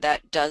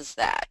that does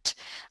that.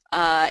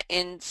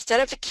 Instead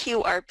of a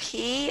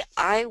QRP,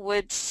 I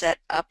would set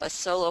up a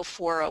solo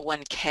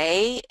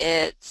 401k.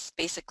 It's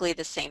basically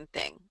the same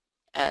thing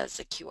as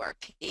a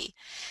QRP.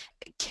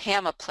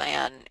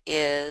 Camaplan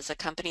is a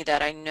company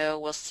that I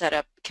know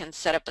can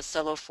set up a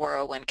solo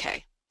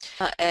 401k.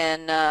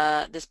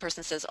 This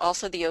person says,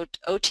 also the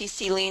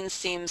OTC lien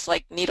seems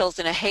like needles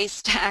in a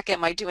haystack.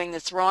 Am I doing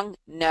this wrong?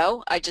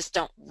 No, I just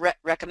don't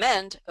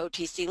recommend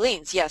OTC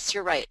liens. Yes,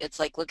 you're right. It's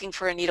like looking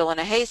for a needle in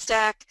a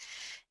haystack.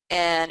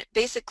 And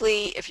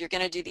basically, if you're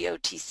going to do the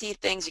OTC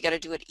things, you got to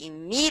do it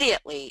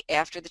immediately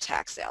after the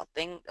tax sale.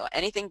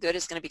 Anything good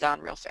is going to be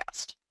gone real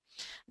fast.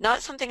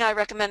 Not something I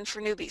recommend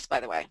for newbies, by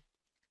the way.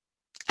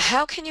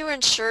 How can you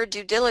ensure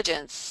due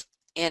diligence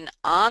in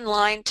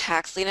online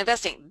tax lien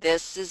investing?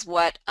 This is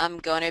what I'm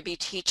going to be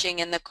teaching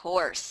in the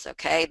course,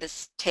 okay?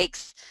 This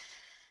takes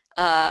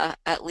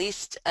at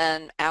least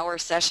an hour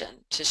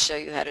session to show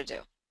you how to do,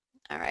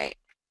 all right?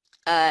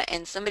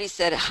 And somebody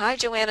said, hi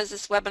Joanna, is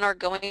this webinar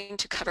going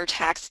to cover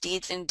tax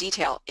deeds in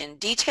detail? In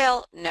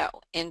detail, no.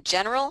 In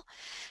general,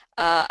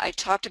 I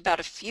talked about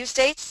a few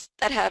states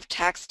that have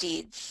tax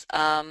deeds,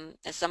 and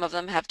some of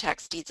them have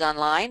tax deeds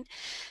online.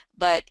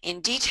 but in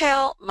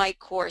detail, my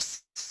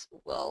course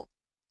will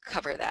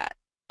cover that.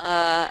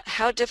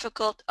 How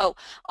difficult? Oh,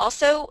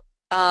 also,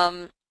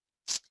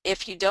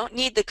 if you don't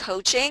need the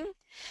coaching,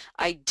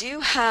 I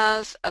do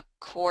have a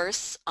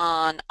course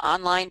on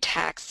online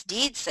tax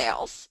deed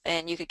sales,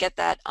 and you could get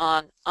that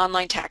on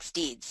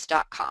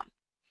onlinetaxdeeds.com.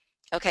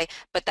 Okay,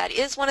 but that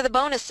is one of the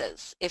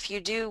bonuses. If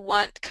you do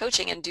want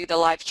coaching and do the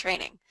live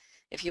training,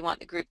 if you want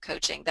the group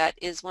coaching, that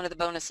is one of the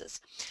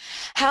bonuses.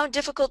 How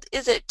difficult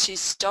is it to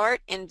start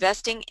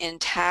investing in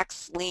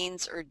tax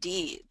liens or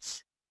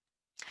deeds?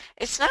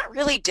 It's not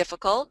really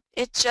difficult.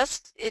 It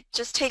just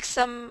takes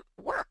some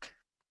work,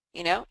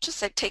 you know,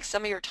 just it takes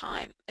some of your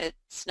time.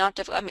 It's not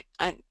difficult.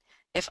 I mean,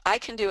 if I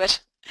can do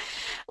it,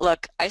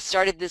 look, I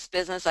started this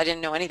business, I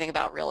didn't know anything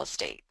about real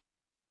estate.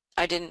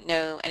 I didn't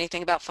know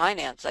anything about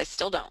finance. I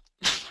still don't.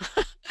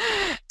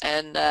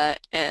 and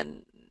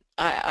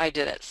I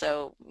did it.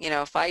 So, you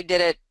know, if I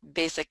did it,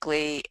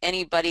 basically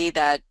anybody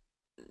that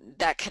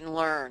can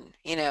learn,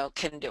 you know,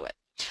 can do it.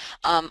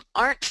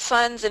 Aren't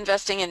funds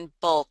investing in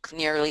bulk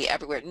nearly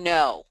everywhere?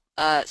 No.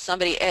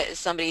 Somebody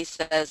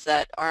says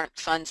that aren't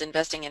funds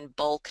investing in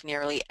bulk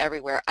nearly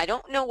everywhere. I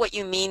don't know what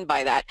you mean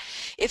by that.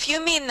 If you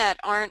mean that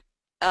aren't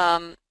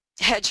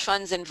hedge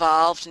funds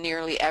involved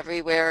nearly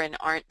everywhere and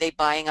aren't they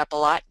buying up a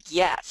lot?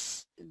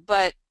 Yes,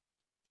 but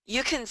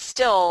you can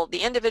still, the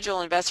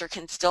individual investor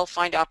can still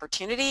find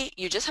opportunity.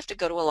 You just have to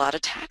go to a lot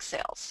of tax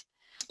sales.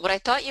 What I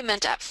thought you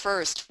meant at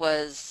first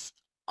was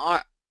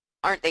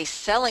aren't they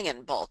selling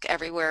in bulk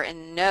everywhere?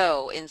 And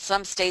no, in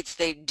some states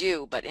they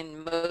do, but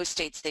in most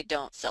states they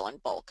don't sell in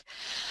bulk.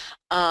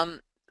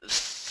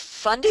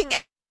 Funding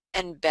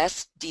and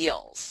best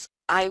deals.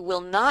 I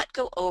will not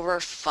go over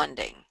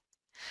funding,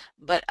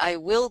 but I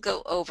will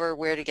go over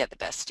where to get the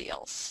best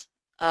deals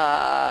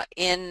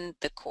in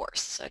the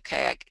course.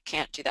 Okay, I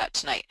can't do that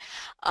tonight.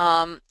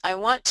 I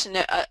want to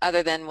know,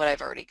 other than what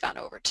I've already gone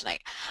over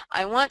tonight,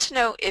 I want to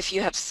know if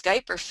you have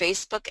Skype or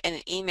Facebook and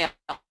an email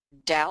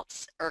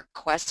doubts or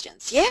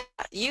questions. Yeah,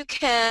 you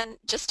can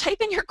just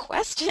type in your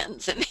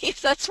questions, and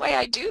that's why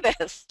I do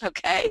this.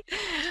 Okay,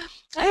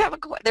 I have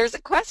there's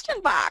a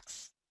question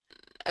box.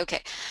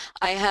 Okay,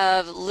 I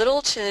have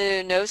little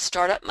to no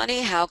startup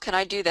money. How can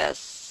I do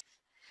this?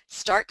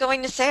 Start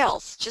going to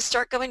sales. Just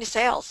start going to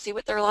sales. See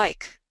what they're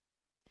like.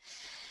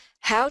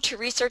 How to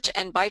research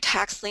and buy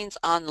tax liens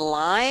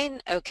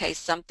online. Okay,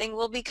 something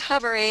we'll be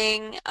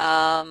covering.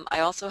 I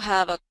also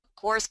have a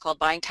course called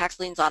Buying Tax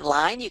Liens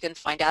Online. You can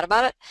find out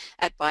about it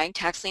at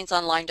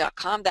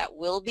buyingtaxliensonline.com. That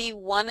will be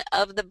one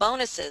of the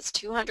bonuses.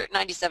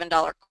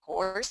 $297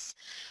 course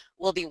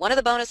will be one of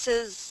the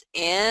bonuses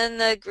in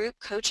the group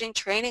coaching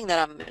training that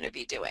I'm going to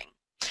be doing.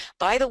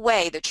 By the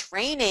way, the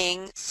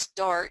training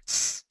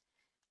starts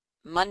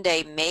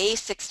Monday, May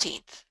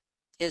 16th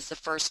is the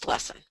first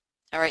lesson.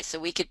 All right, so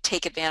we could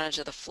take advantage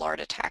of the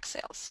Florida tax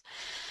sales.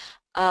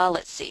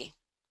 Let's see.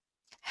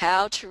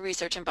 How to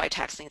research and buy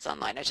tax liens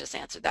online. I just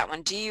answered that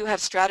one. Do you have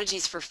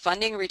strategies for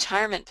funding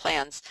retirement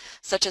plans,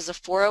 such as a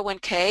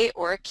 401k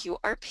or a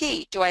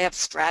QRP? Do I have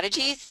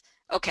strategies?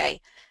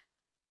 Okay.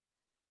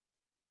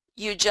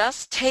 You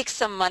just take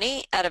some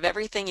money out of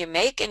everything you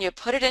make and you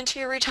put it into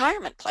your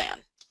retirement plan.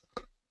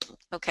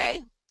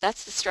 Okay,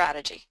 that's the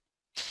strategy.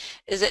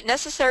 Is it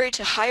necessary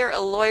to hire a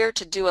lawyer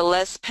to do a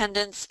les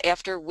pendants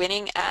after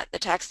winning at the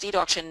tax deed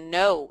auction?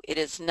 No, it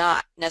is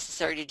not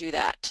necessary to do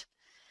that.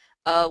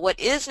 What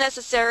is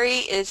necessary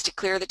is to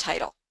clear the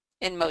title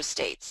in most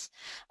states.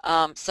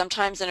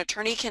 Sometimes an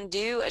attorney can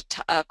do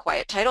a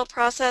quiet title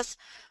process,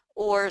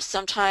 or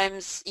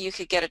sometimes you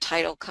could get a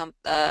title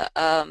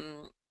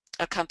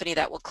a company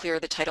that will clear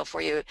the title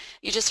for you.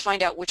 You just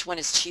find out which one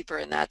is cheaper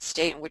in that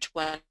state and which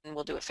one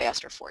will do it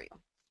faster for you.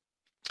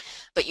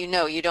 But you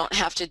know, you don't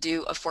have to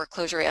do a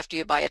foreclosure after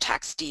you buy a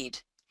tax deed.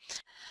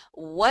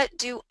 What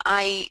do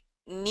I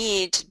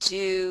need to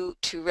do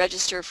to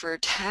register for a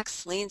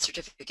tax lien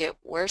certificate?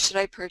 Where should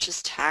I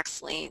purchase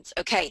tax liens?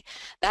 Okay,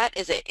 that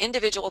is an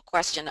individual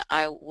question.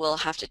 I will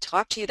have to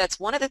talk to you. That's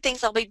one of the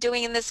things I'll be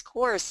doing in this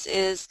course,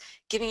 is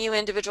giving you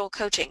individual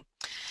coaching.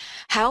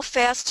 How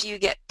fast do you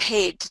get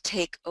paid to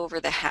take over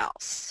the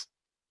house?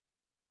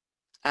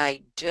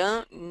 I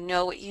don't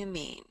know what you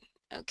mean.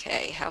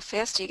 Okay, how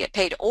fast do you get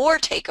paid or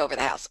take over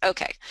the house?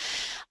 Okay,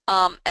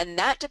 and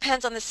that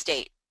depends on the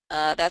state.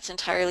 That's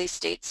entirely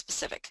state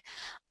specific.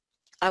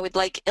 I would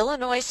like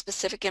Illinois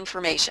specific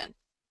information.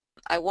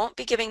 I won't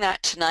be giving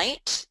that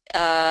tonight.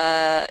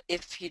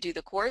 If you do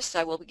the course,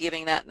 I will be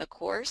giving that in the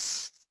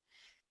course.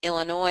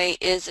 Illinois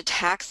is a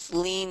tax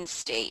lien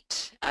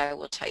state, I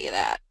will tell you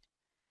that.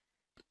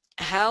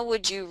 How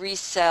would you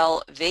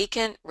resell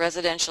vacant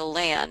residential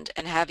land,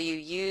 and have you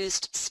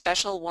used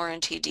special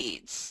warranty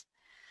deeds?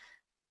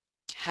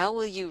 How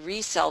will you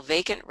resell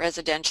vacant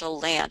residential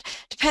land?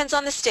 Depends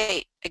on the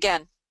state.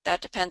 Again,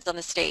 that depends on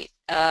the state.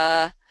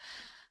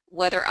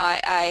 Whether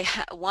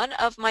one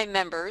of my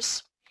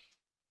members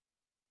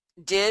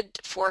did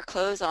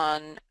foreclose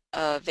on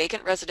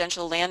vacant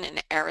residential land in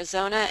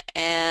Arizona,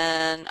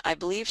 and I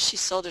believe she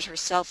sold it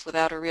herself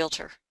without a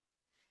realtor,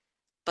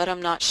 but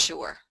I'm not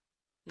sure.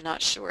 I'm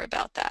not sure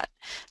about that.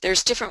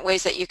 There's different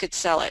ways that you could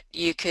sell it.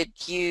 You could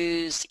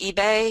use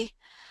eBay.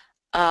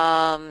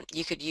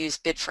 You could use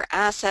bid for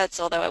assets,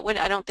 although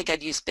I don't think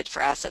I'd use bid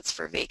for assets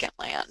for vacant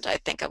land. I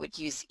think I would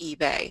use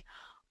eBay.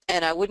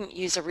 And I wouldn't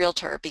use a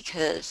realtor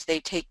because they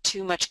take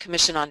too much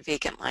commission on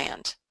vacant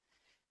land.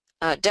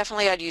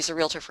 Definitely I'd use a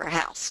realtor for a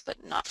house,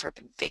 but not for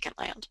vacant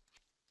land.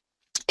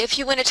 If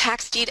you win a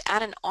tax deed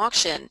at an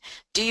auction,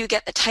 do you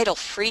get the title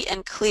free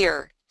and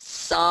clear?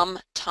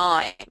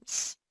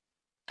 Sometimes.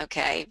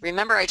 Okay,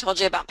 remember I told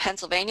you about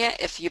Pennsylvania?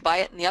 If you buy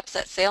it in the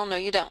upset sale, no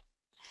you don't.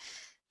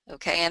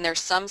 Okay, and there's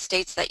some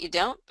states that you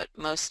don't, but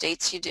most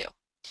states you do.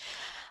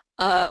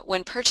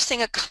 When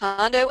purchasing a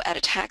condo at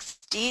a tax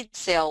deed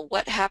sale,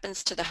 what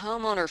happens to the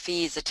homeowner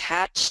fees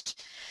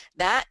attached?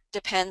 That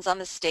depends on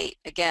the state.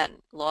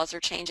 Again, laws are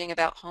changing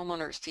about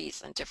homeowner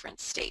fees in different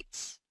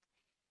states.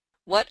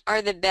 What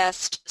are the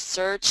best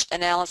search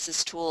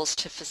analysis tools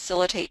to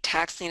facilitate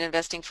tax lien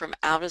investing from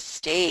out of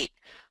state?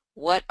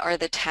 What are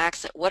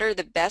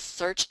the best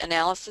search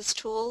analysis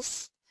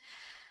tools?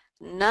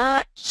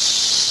 Not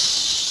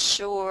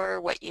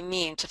sure what you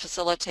mean to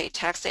facilitate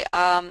tax sale.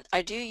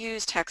 I do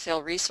use tax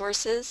sale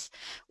resources,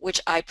 which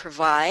I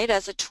provide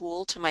as a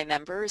tool to my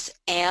members,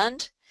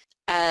 and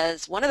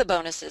as one of the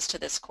bonuses to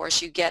this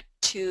course, you get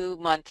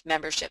 2-month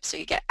membership, so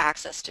you get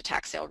access to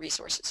tax sale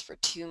resources for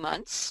 2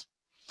 months.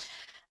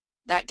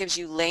 That gives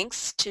you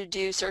links to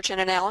do search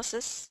and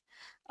analysis.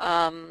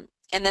 And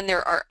then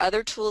there are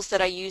other tools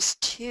that I use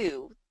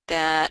too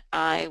that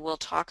I will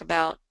talk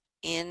about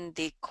in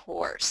the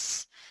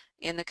course,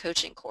 in the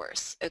coaching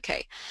course.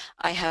 Okay,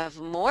 I have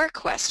more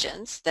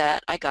questions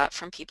that I got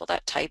from people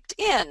that typed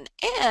in,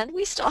 and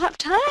we still have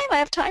time. I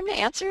have time to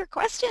answer your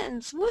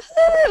questions.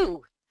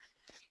 Woohoo!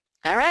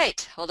 All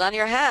right, hold on to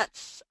your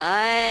hats.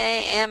 I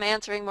am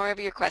answering more of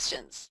your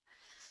questions.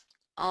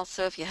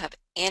 Also, if you have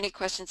any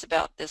questions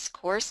about this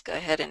course, go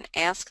ahead and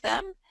ask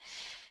them.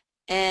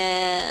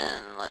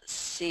 And let's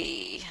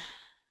see.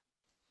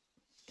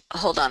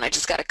 Hold on, I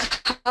just got a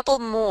couple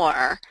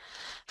more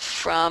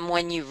from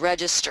when you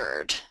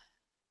registered.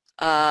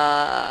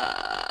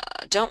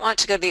 Don't want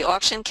to go to the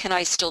auction. Can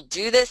I still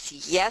do this?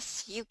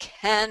 Yes, you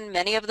can.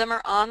 Many of them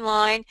are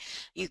online.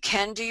 You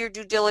can do your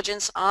due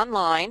diligence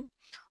online,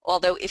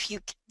 although if you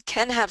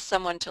can have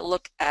someone to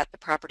look at the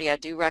property, I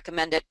do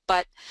recommend it,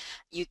 but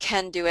you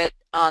can do it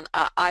on,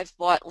 I've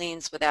bought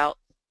liens without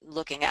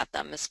looking at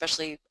them,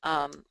 especially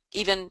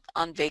even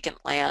on vacant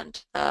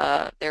land.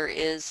 There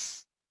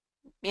is,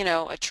 you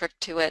know, a trick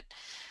to it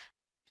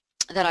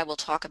that I will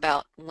talk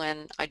about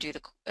when I do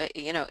the,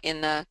 you know,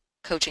 in the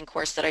coaching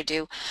course that I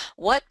do.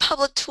 What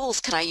public tools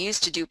can I use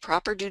to do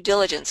proper due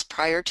diligence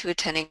prior to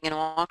attending an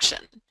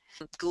auction?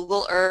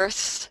 Google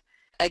Earth.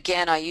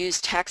 Again, I use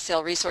tax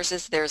sale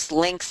resources. There's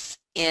links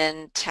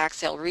in tax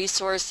sale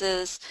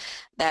resources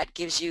that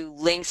gives you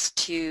links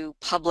to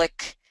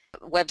public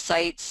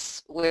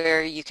websites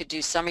where you could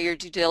do some of your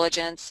due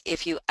diligence.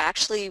 If you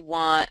actually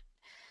want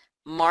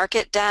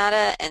market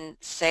data and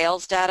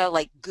sales data,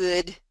 like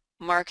good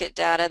market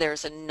data,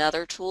 there's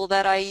another tool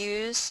that I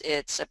use.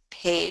 It's a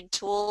paid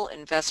tool,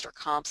 Investor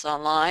Comps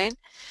Online.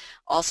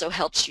 Also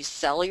helps you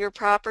sell your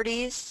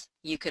properties.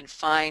 You can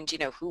find, you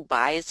know, who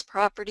buys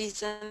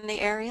properties in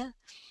the area,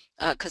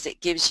 because it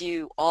gives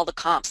you all the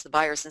comps, the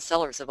buyers and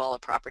sellers of all the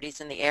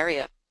properties in the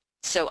area.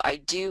 So I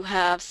do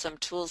have some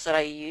tools that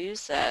I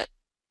use that,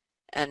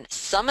 and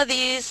some of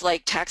these,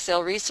 like tax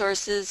sale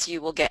resources,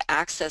 you will get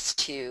access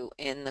to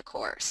in the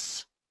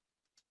course.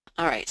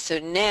 All right, so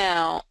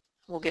now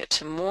we'll get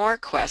to more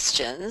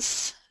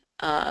questions.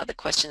 The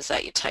questions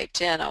that you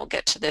typed in, I'll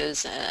get to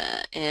those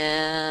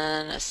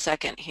in a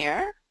second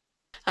here.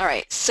 All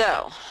right,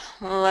 so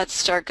let's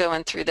start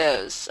going through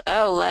those.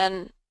 Oh,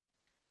 Len,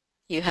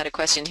 you had a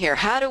question here.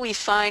 How do we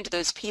find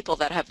those people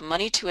that have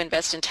money to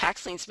invest in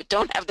tax liens but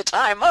don't have the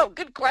time? Oh,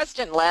 good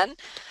question, Len.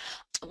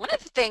 One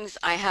of the things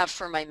I have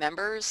for my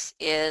members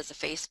is a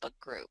Facebook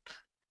group,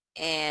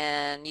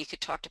 and you could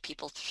talk to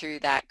people through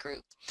that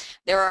group.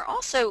 There are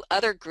also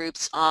other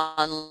groups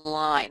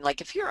online.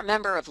 Like if you're a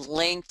member of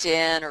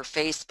LinkedIn or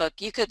Facebook,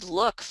 you could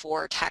look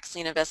for tax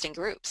lien investing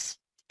groups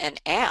and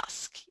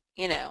ask,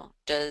 you know,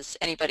 does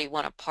anybody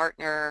want to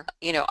partner?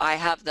 You know, I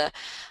have the,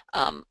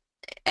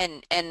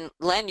 and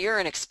Len, you're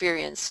an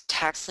experienced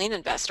tax lien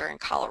investor in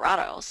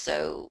Colorado,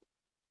 so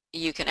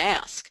you can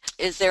ask.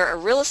 Is there a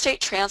real estate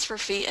transfer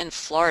fee in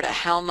Florida?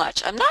 How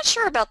much? I'm not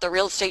sure about the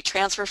real estate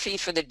transfer fee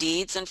for the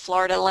deeds in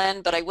Florida,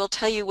 Len, but I will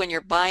tell you when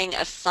you're buying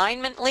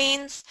assignment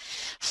liens,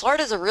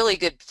 Florida's a really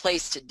good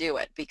place to do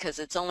it because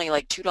it's only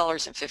like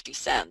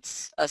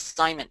 $2.50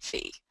 assignment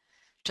fee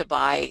to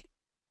buy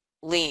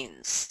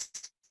liens.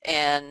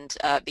 And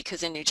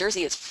because in New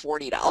Jersey it's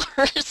 $40.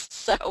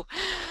 So,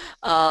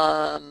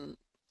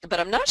 but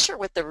I'm not sure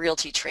what the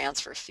realty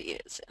transfer fee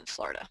is in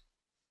Florida.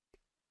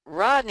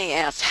 Rodney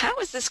asked, how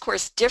is this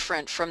course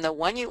different from the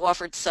one you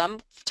offered some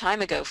time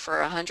ago for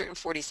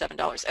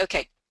 $147?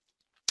 Okay,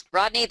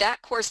 Rodney,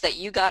 that course that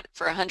you got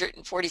for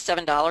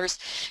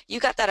 $147, you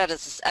got that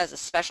as a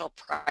special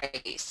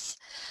price.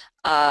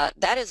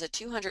 That is a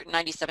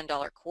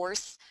 $297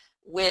 course.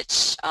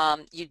 which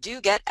you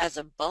do get as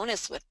a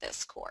bonus with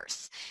this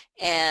course.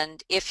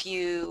 And since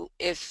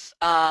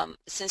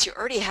you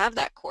already have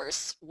that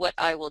course, what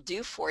I will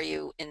do for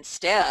you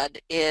instead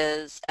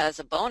is, as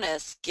a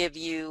bonus, give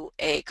you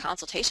a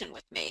consultation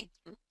with me.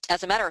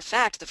 As a matter of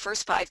fact, the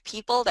first 5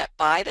 people that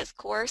buy this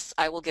course,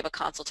 I will give a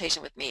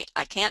consultation with me.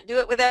 I can't do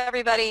it with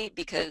everybody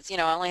because, you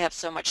know, I only have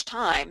so much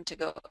time to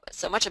go,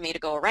 so much of me to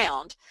go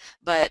around,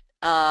 but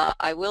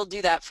I will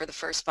do that for the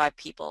first 5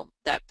 people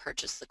that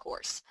purchase the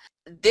course.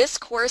 This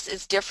course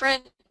is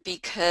different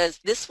because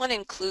this one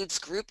includes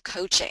group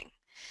coaching.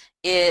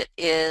 It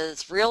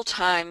is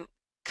real-time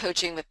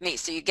coaching with me.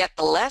 So you get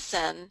the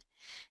lesson,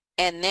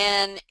 and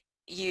then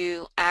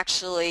you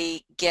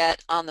actually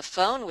get on the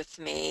phone with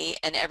me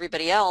and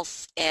everybody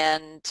else,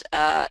 and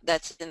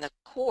that's in the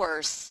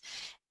course,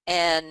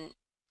 and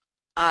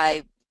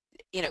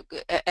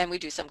and we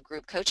do some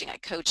group coaching. I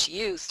coach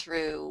you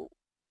through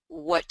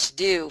what to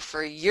do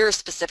for your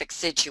specific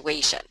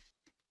situation.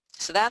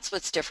 So that's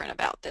what's different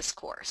about this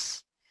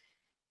course.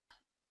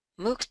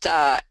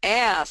 Mukta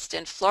asked,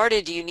 in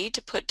Florida, do you need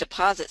to put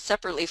deposits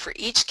separately for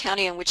each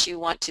county in which you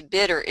want to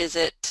bid, or is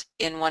it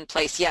in one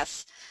place?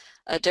 Yes,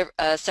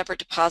 a separate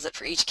deposit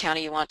for each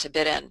county you want to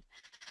bid in.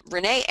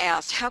 Renee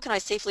asked, how can I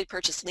safely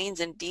purchase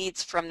liens and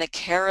deeds from the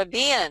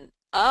Caribbean?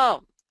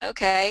 Oh,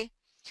 okay.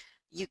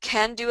 You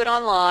can do it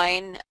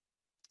online.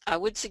 I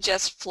would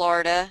suggest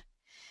Florida,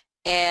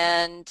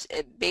 and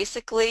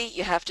basically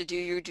you have to do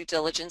your due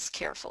diligence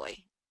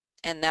carefully.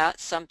 And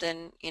that's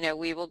something, you know,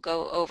 we will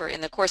go over in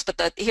the course.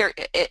 But here,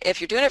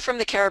 if you're doing it from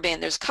the Caribbean,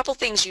 there's a couple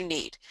things you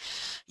need.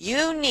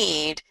 You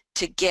need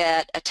to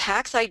get a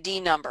tax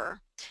ID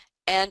number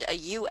and a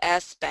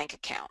U.S. bank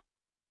account.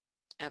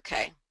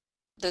 Okay,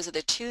 those are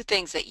the 2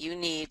 things that you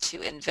need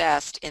to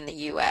invest in the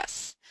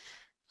U.S.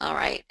 All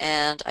right,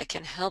 and I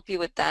can help you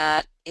with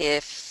that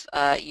if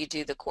you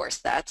do the course.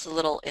 That's a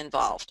little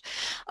involved.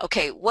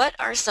 Okay, what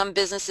are some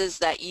businesses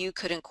that you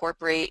could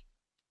incorporate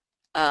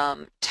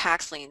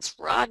tax liens?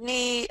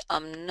 Rodney,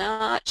 I'm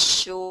not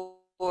sure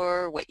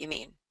what you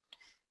mean.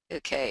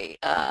 Okay,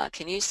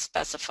 can you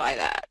specify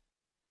that?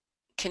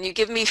 Can you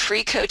give me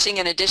free coaching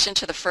in addition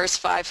to the first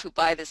 5 who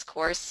buy this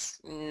course?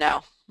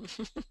 No.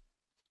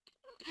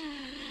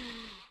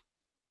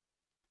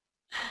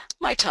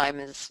 My time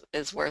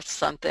is worth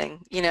something.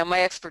 You know,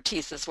 my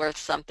expertise is worth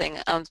something,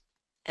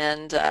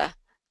 and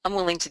I'm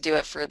willing to do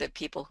it for the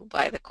people who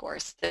buy the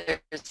course.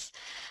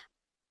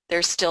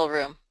 There's still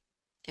room.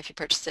 If you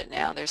purchase it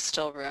now, there's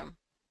still room.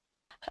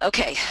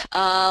 Okay,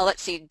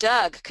 let's see.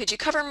 Doug, could you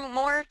cover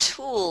more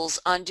tools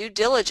on due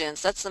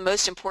diligence? That's the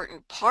most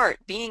important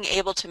part, being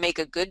able to make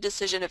a good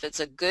decision if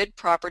it's a good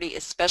property,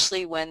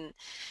 especially when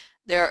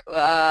we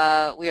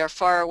are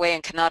far away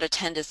and cannot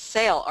attend a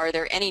sale. Are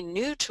there any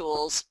new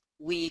tools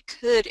we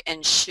could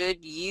and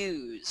should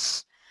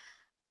use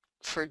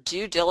for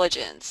due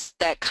diligence?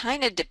 That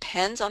kind of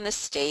depends on the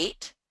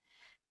state,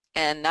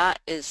 and that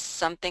is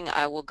something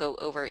I will go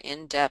over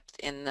in depth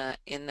in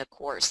the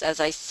course. As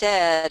I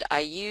said, I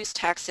use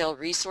tax sale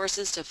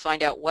resources to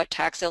find out what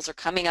tax sales are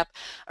coming up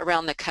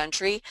around the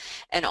country,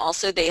 and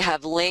also they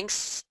have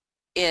links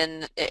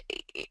in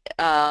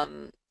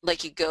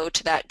like you go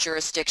to that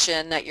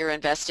jurisdiction that you're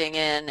investing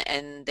in,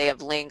 and they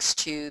have links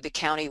to the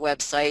county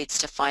websites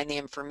to find the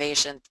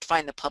information,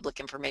 find the public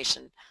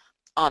information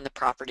on the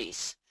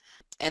properties.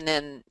 And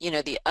then, you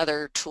know, the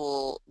other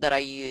tool that I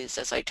use,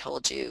 as I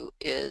told you,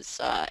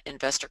 is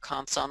Investor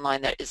Comps Online.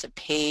 That is a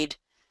paid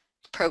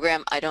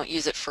program. I don't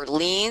use it for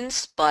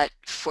liens, but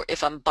for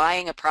if I'm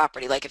buying a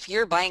property, like if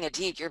you're buying a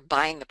deed, you're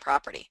buying the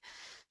property.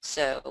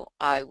 So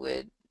I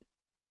would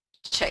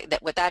check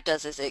that. What that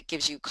does is it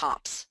gives you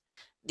comps.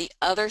 The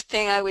other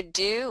thing I would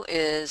do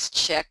is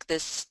check the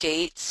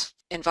state's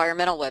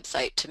environmental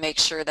website to make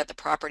sure that the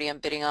property I'm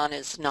bidding on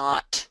is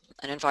not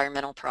an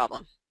environmental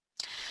problem.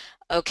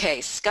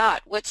 Okay,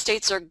 Scott, what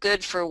states are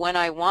good for when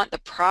I want the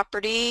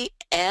property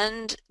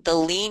and the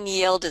lien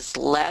yield is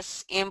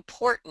less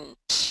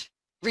important?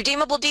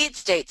 Redeemable deed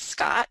states,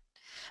 Scott,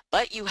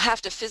 but you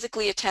have to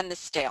physically attend the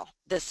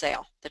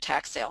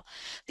tax sale.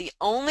 The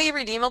only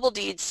redeemable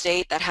deed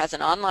state that has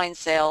an online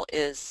sale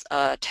is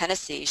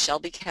Tennessee,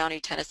 Shelby County,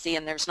 Tennessee,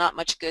 and there's not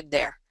much good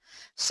there.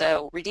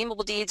 So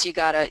redeemable deeds, you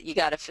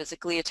gotta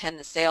physically attend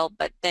the sale,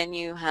 but then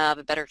you have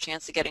a better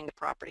chance of getting the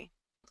property.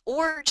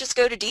 Or just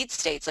go to deed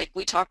states, like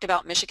we talked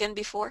about Michigan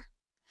before.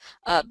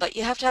 But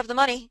you have to have the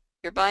money.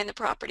 You're buying the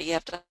property. You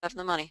have to have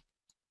the money.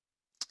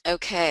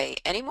 Okay,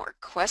 any more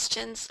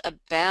questions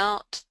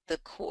about the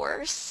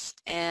course?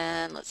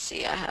 And let's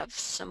see, I have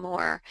some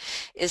more.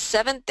 Is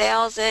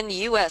 $7,000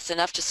 US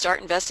enough to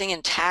start investing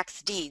in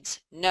tax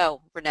deeds?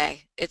 No,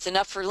 Renee. It's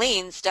enough for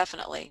liens,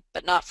 definitely,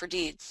 but not for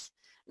deeds.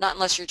 Not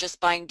unless you're just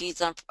buying deeds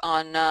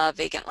on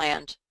vacant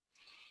land.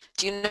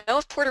 Do you know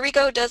if Puerto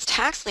Rico does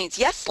tax liens?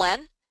 Yes,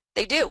 Len.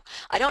 They do.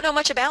 I don't know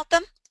much about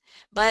them,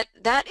 but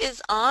that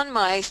is on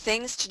my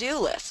things to do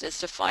list, is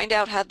to find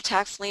out how the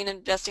tax lien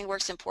investing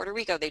works in Puerto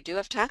Rico. They do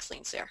have tax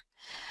liens there.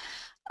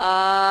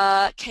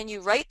 Can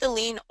you write the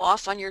lien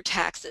off on your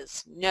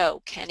taxes?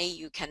 No, Kenny,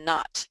 you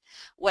cannot.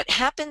 What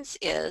happens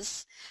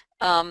is,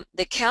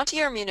 The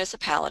county or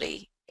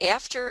municipality,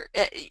 after,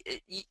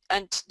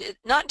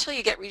 not until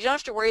you don't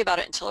have to worry about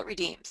it until it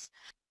redeems.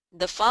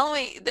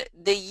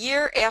 The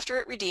year after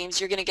it redeems,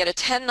 you're going to get a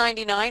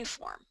 1099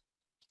 form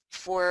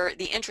for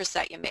the interest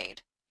that you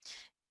made.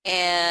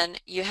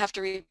 And you have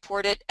to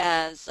report it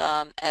as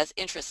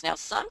interest. Now,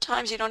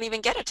 sometimes you don't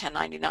even get a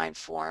 1099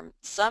 form.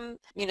 Some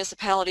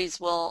municipalities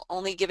will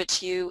only give it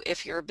to you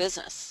if you're a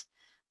business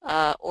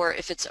or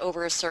if it's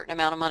over a certain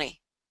amount of money.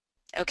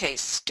 Okay,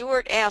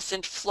 Stuart asks,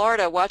 in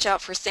Florida, watch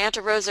out for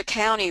Santa Rosa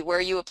County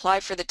where you apply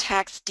for the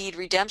tax deed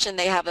redemption.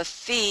 They have a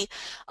fee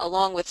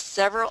along with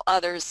several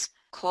others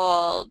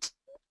called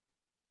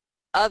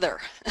other,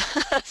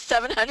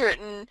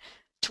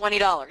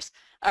 $720.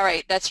 All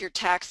right, that's your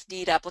tax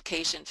deed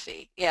application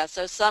fee. Yeah,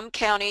 so some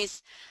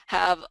counties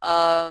have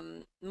a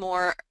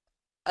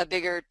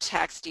bigger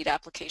tax deed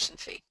application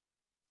fee.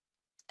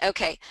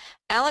 Okay,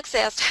 Alex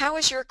asked, how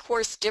is your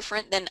course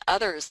different than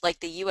others like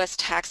the U.S.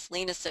 Tax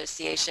Lien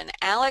Association?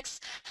 Alex,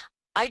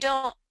 I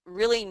don't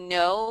really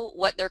know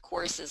what their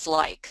course is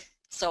like,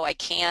 so I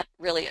can't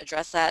really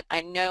address that.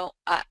 I know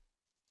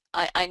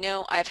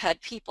I've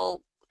had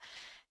people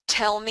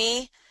tell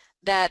me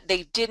that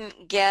they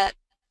didn't get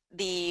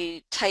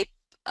the type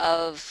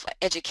of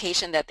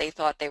education that they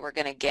thought they were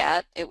going to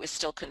get. It was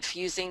still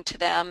confusing to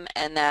them,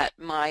 and that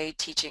my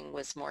teaching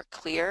was more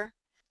clear.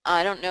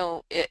 I don't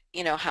know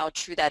how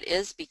true that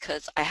is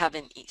because I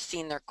haven't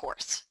seen their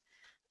course.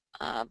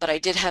 But I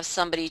did have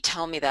somebody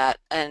tell me that,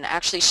 and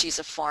actually she's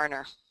a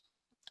foreigner.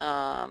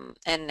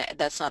 And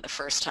that's not the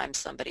first time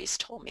somebody's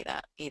told me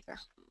that either.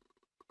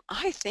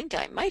 I think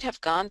I might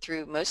have gone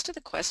through most of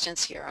the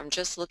questions here. I'm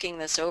just looking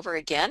this over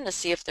again to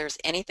see if there's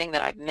anything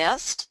that I've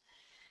missed.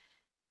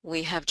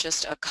 We have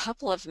just a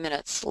couple of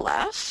minutes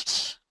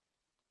left.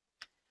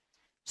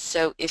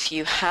 So if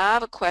you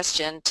have a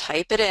question,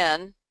 type it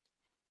in.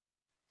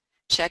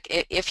 Check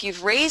it. If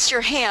you've raised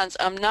your hands,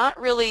 I'm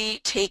not really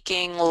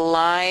taking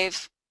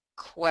live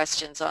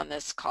questions on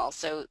this call.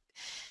 So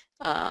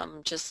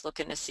just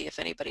looking to see if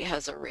anybody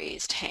has a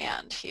raised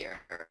hand here.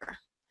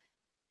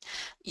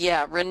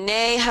 Yeah,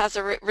 Renee has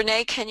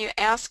Renee, can you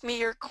ask me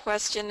your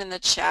question in the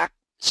chat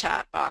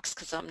box,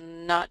 because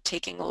I'm not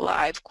taking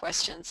live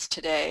questions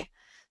today.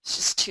 It's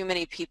just too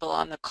many people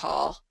on the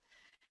call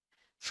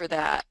for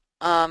that.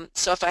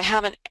 So if I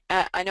haven't,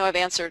 I know I've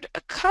answered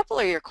a couple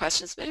of your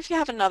questions, but if you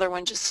have another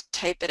one, just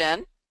type it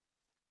in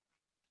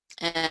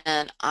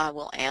and I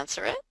will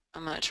answer it.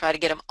 I'm going to try to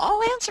get them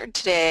all answered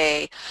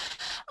today.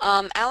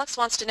 Alex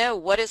wants to know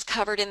what is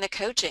covered in the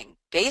coaching.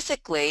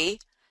 Basically,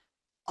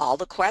 all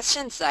the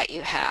questions that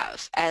you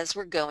have as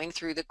we're going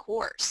through the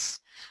course.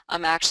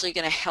 I'm actually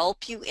going to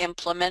help you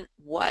implement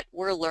what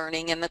we're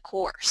learning in the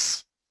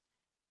course.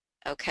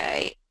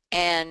 Okay,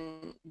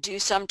 and do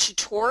some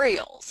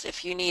tutorials.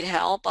 If you need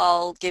help,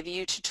 I'll give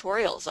you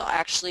tutorials. I'll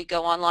actually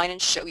go online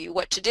and show you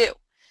what to do.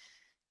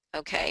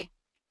 Okay,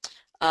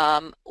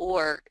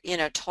 or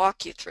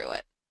talk you through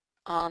it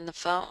on the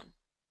phone.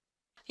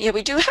 Yeah,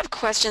 we do have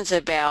questions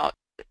about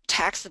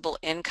taxable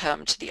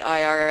income to the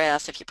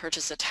IRS if you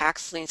purchase a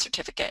tax lien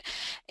certificate.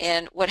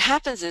 And what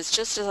happens is,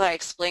 just as I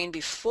explained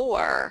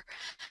before,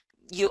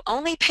 you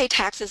only pay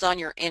taxes on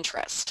your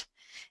interest.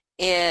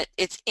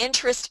 It's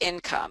interest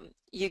income.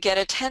 You get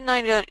a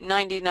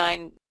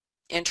 1099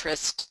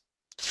 interest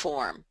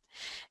form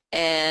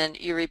and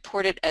you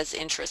report it as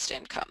interest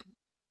income.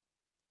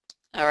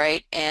 All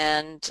right,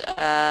 and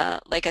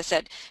like I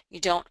said, you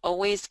don't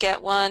always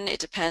get one. It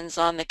depends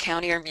on the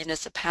county or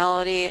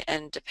municipality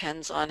and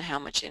depends on how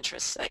much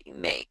interest that you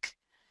make.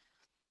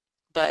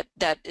 But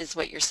that is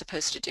what you're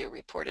supposed to do,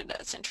 report it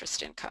as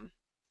interest income.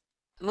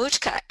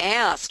 Muchka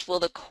asked, will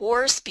the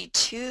course be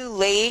too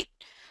late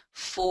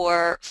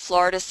for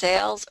Florida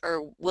sales,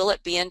 or will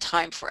it be in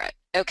time for it?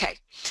 Okay,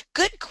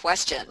 good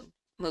question,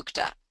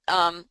 Mukta.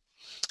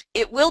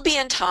 It will be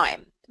in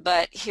time,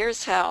 but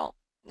here's how.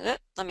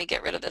 Let me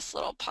get rid of this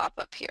little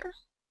pop-up here.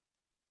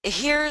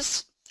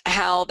 Here's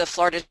how the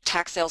Florida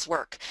tax sales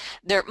work.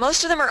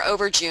 Most of them are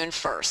over June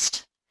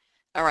 1st.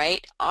 All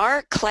right,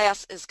 our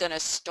class is going to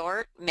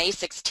start May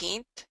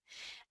 16th,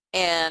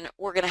 and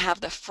we're going to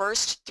have the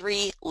first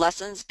 3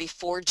 lessons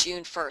before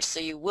June 1st, so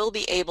you will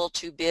be able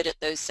to bid at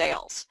those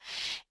sales.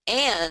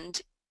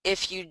 And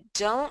if you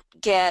don't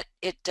get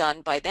it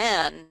done by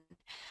then,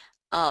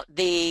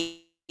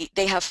 they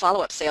have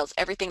follow-up sales.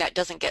 Everything that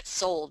doesn't get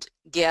sold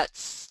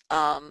gets,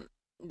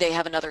 they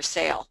have another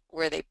sale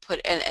where they put,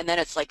 and then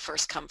it's like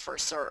first come,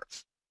 first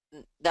serve.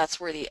 That's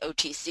where the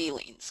OTC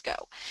liens go.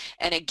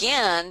 And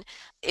again,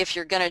 if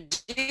you're going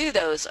to do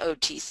those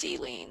OTC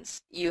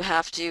liens, you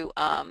have to do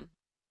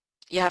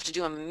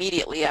them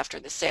immediately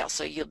after the sale,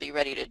 so you'll be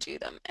ready to do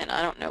them. And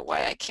I don't know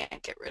why I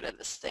can't get rid of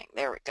this thing.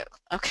 There we go.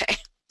 Okay.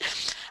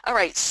 All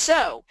right,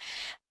 so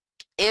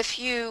if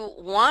you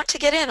want to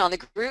get in on the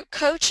group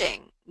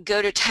coaching,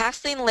 go to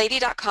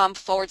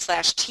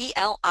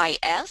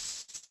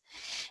TaxLienLady.com/TLIS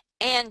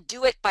and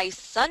do it by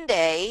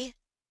Sunday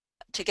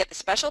to get the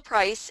special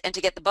price and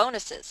to get the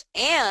bonuses.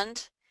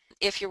 And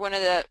if you're one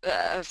of the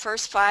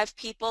first 5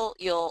 people,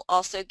 you'll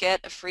also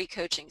get a free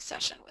coaching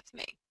session with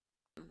me.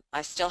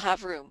 I still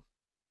have room.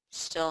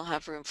 Still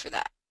have room for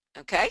that.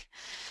 Okay,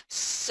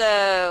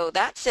 so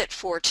that's it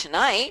for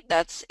tonight.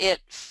 That's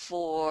it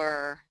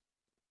for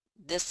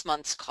this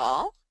month's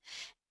call.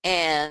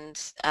 And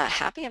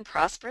happy and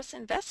prosperous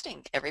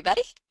investing,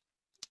 everybody.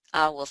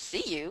 I will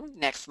see you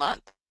next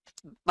month.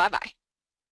 Bye-bye.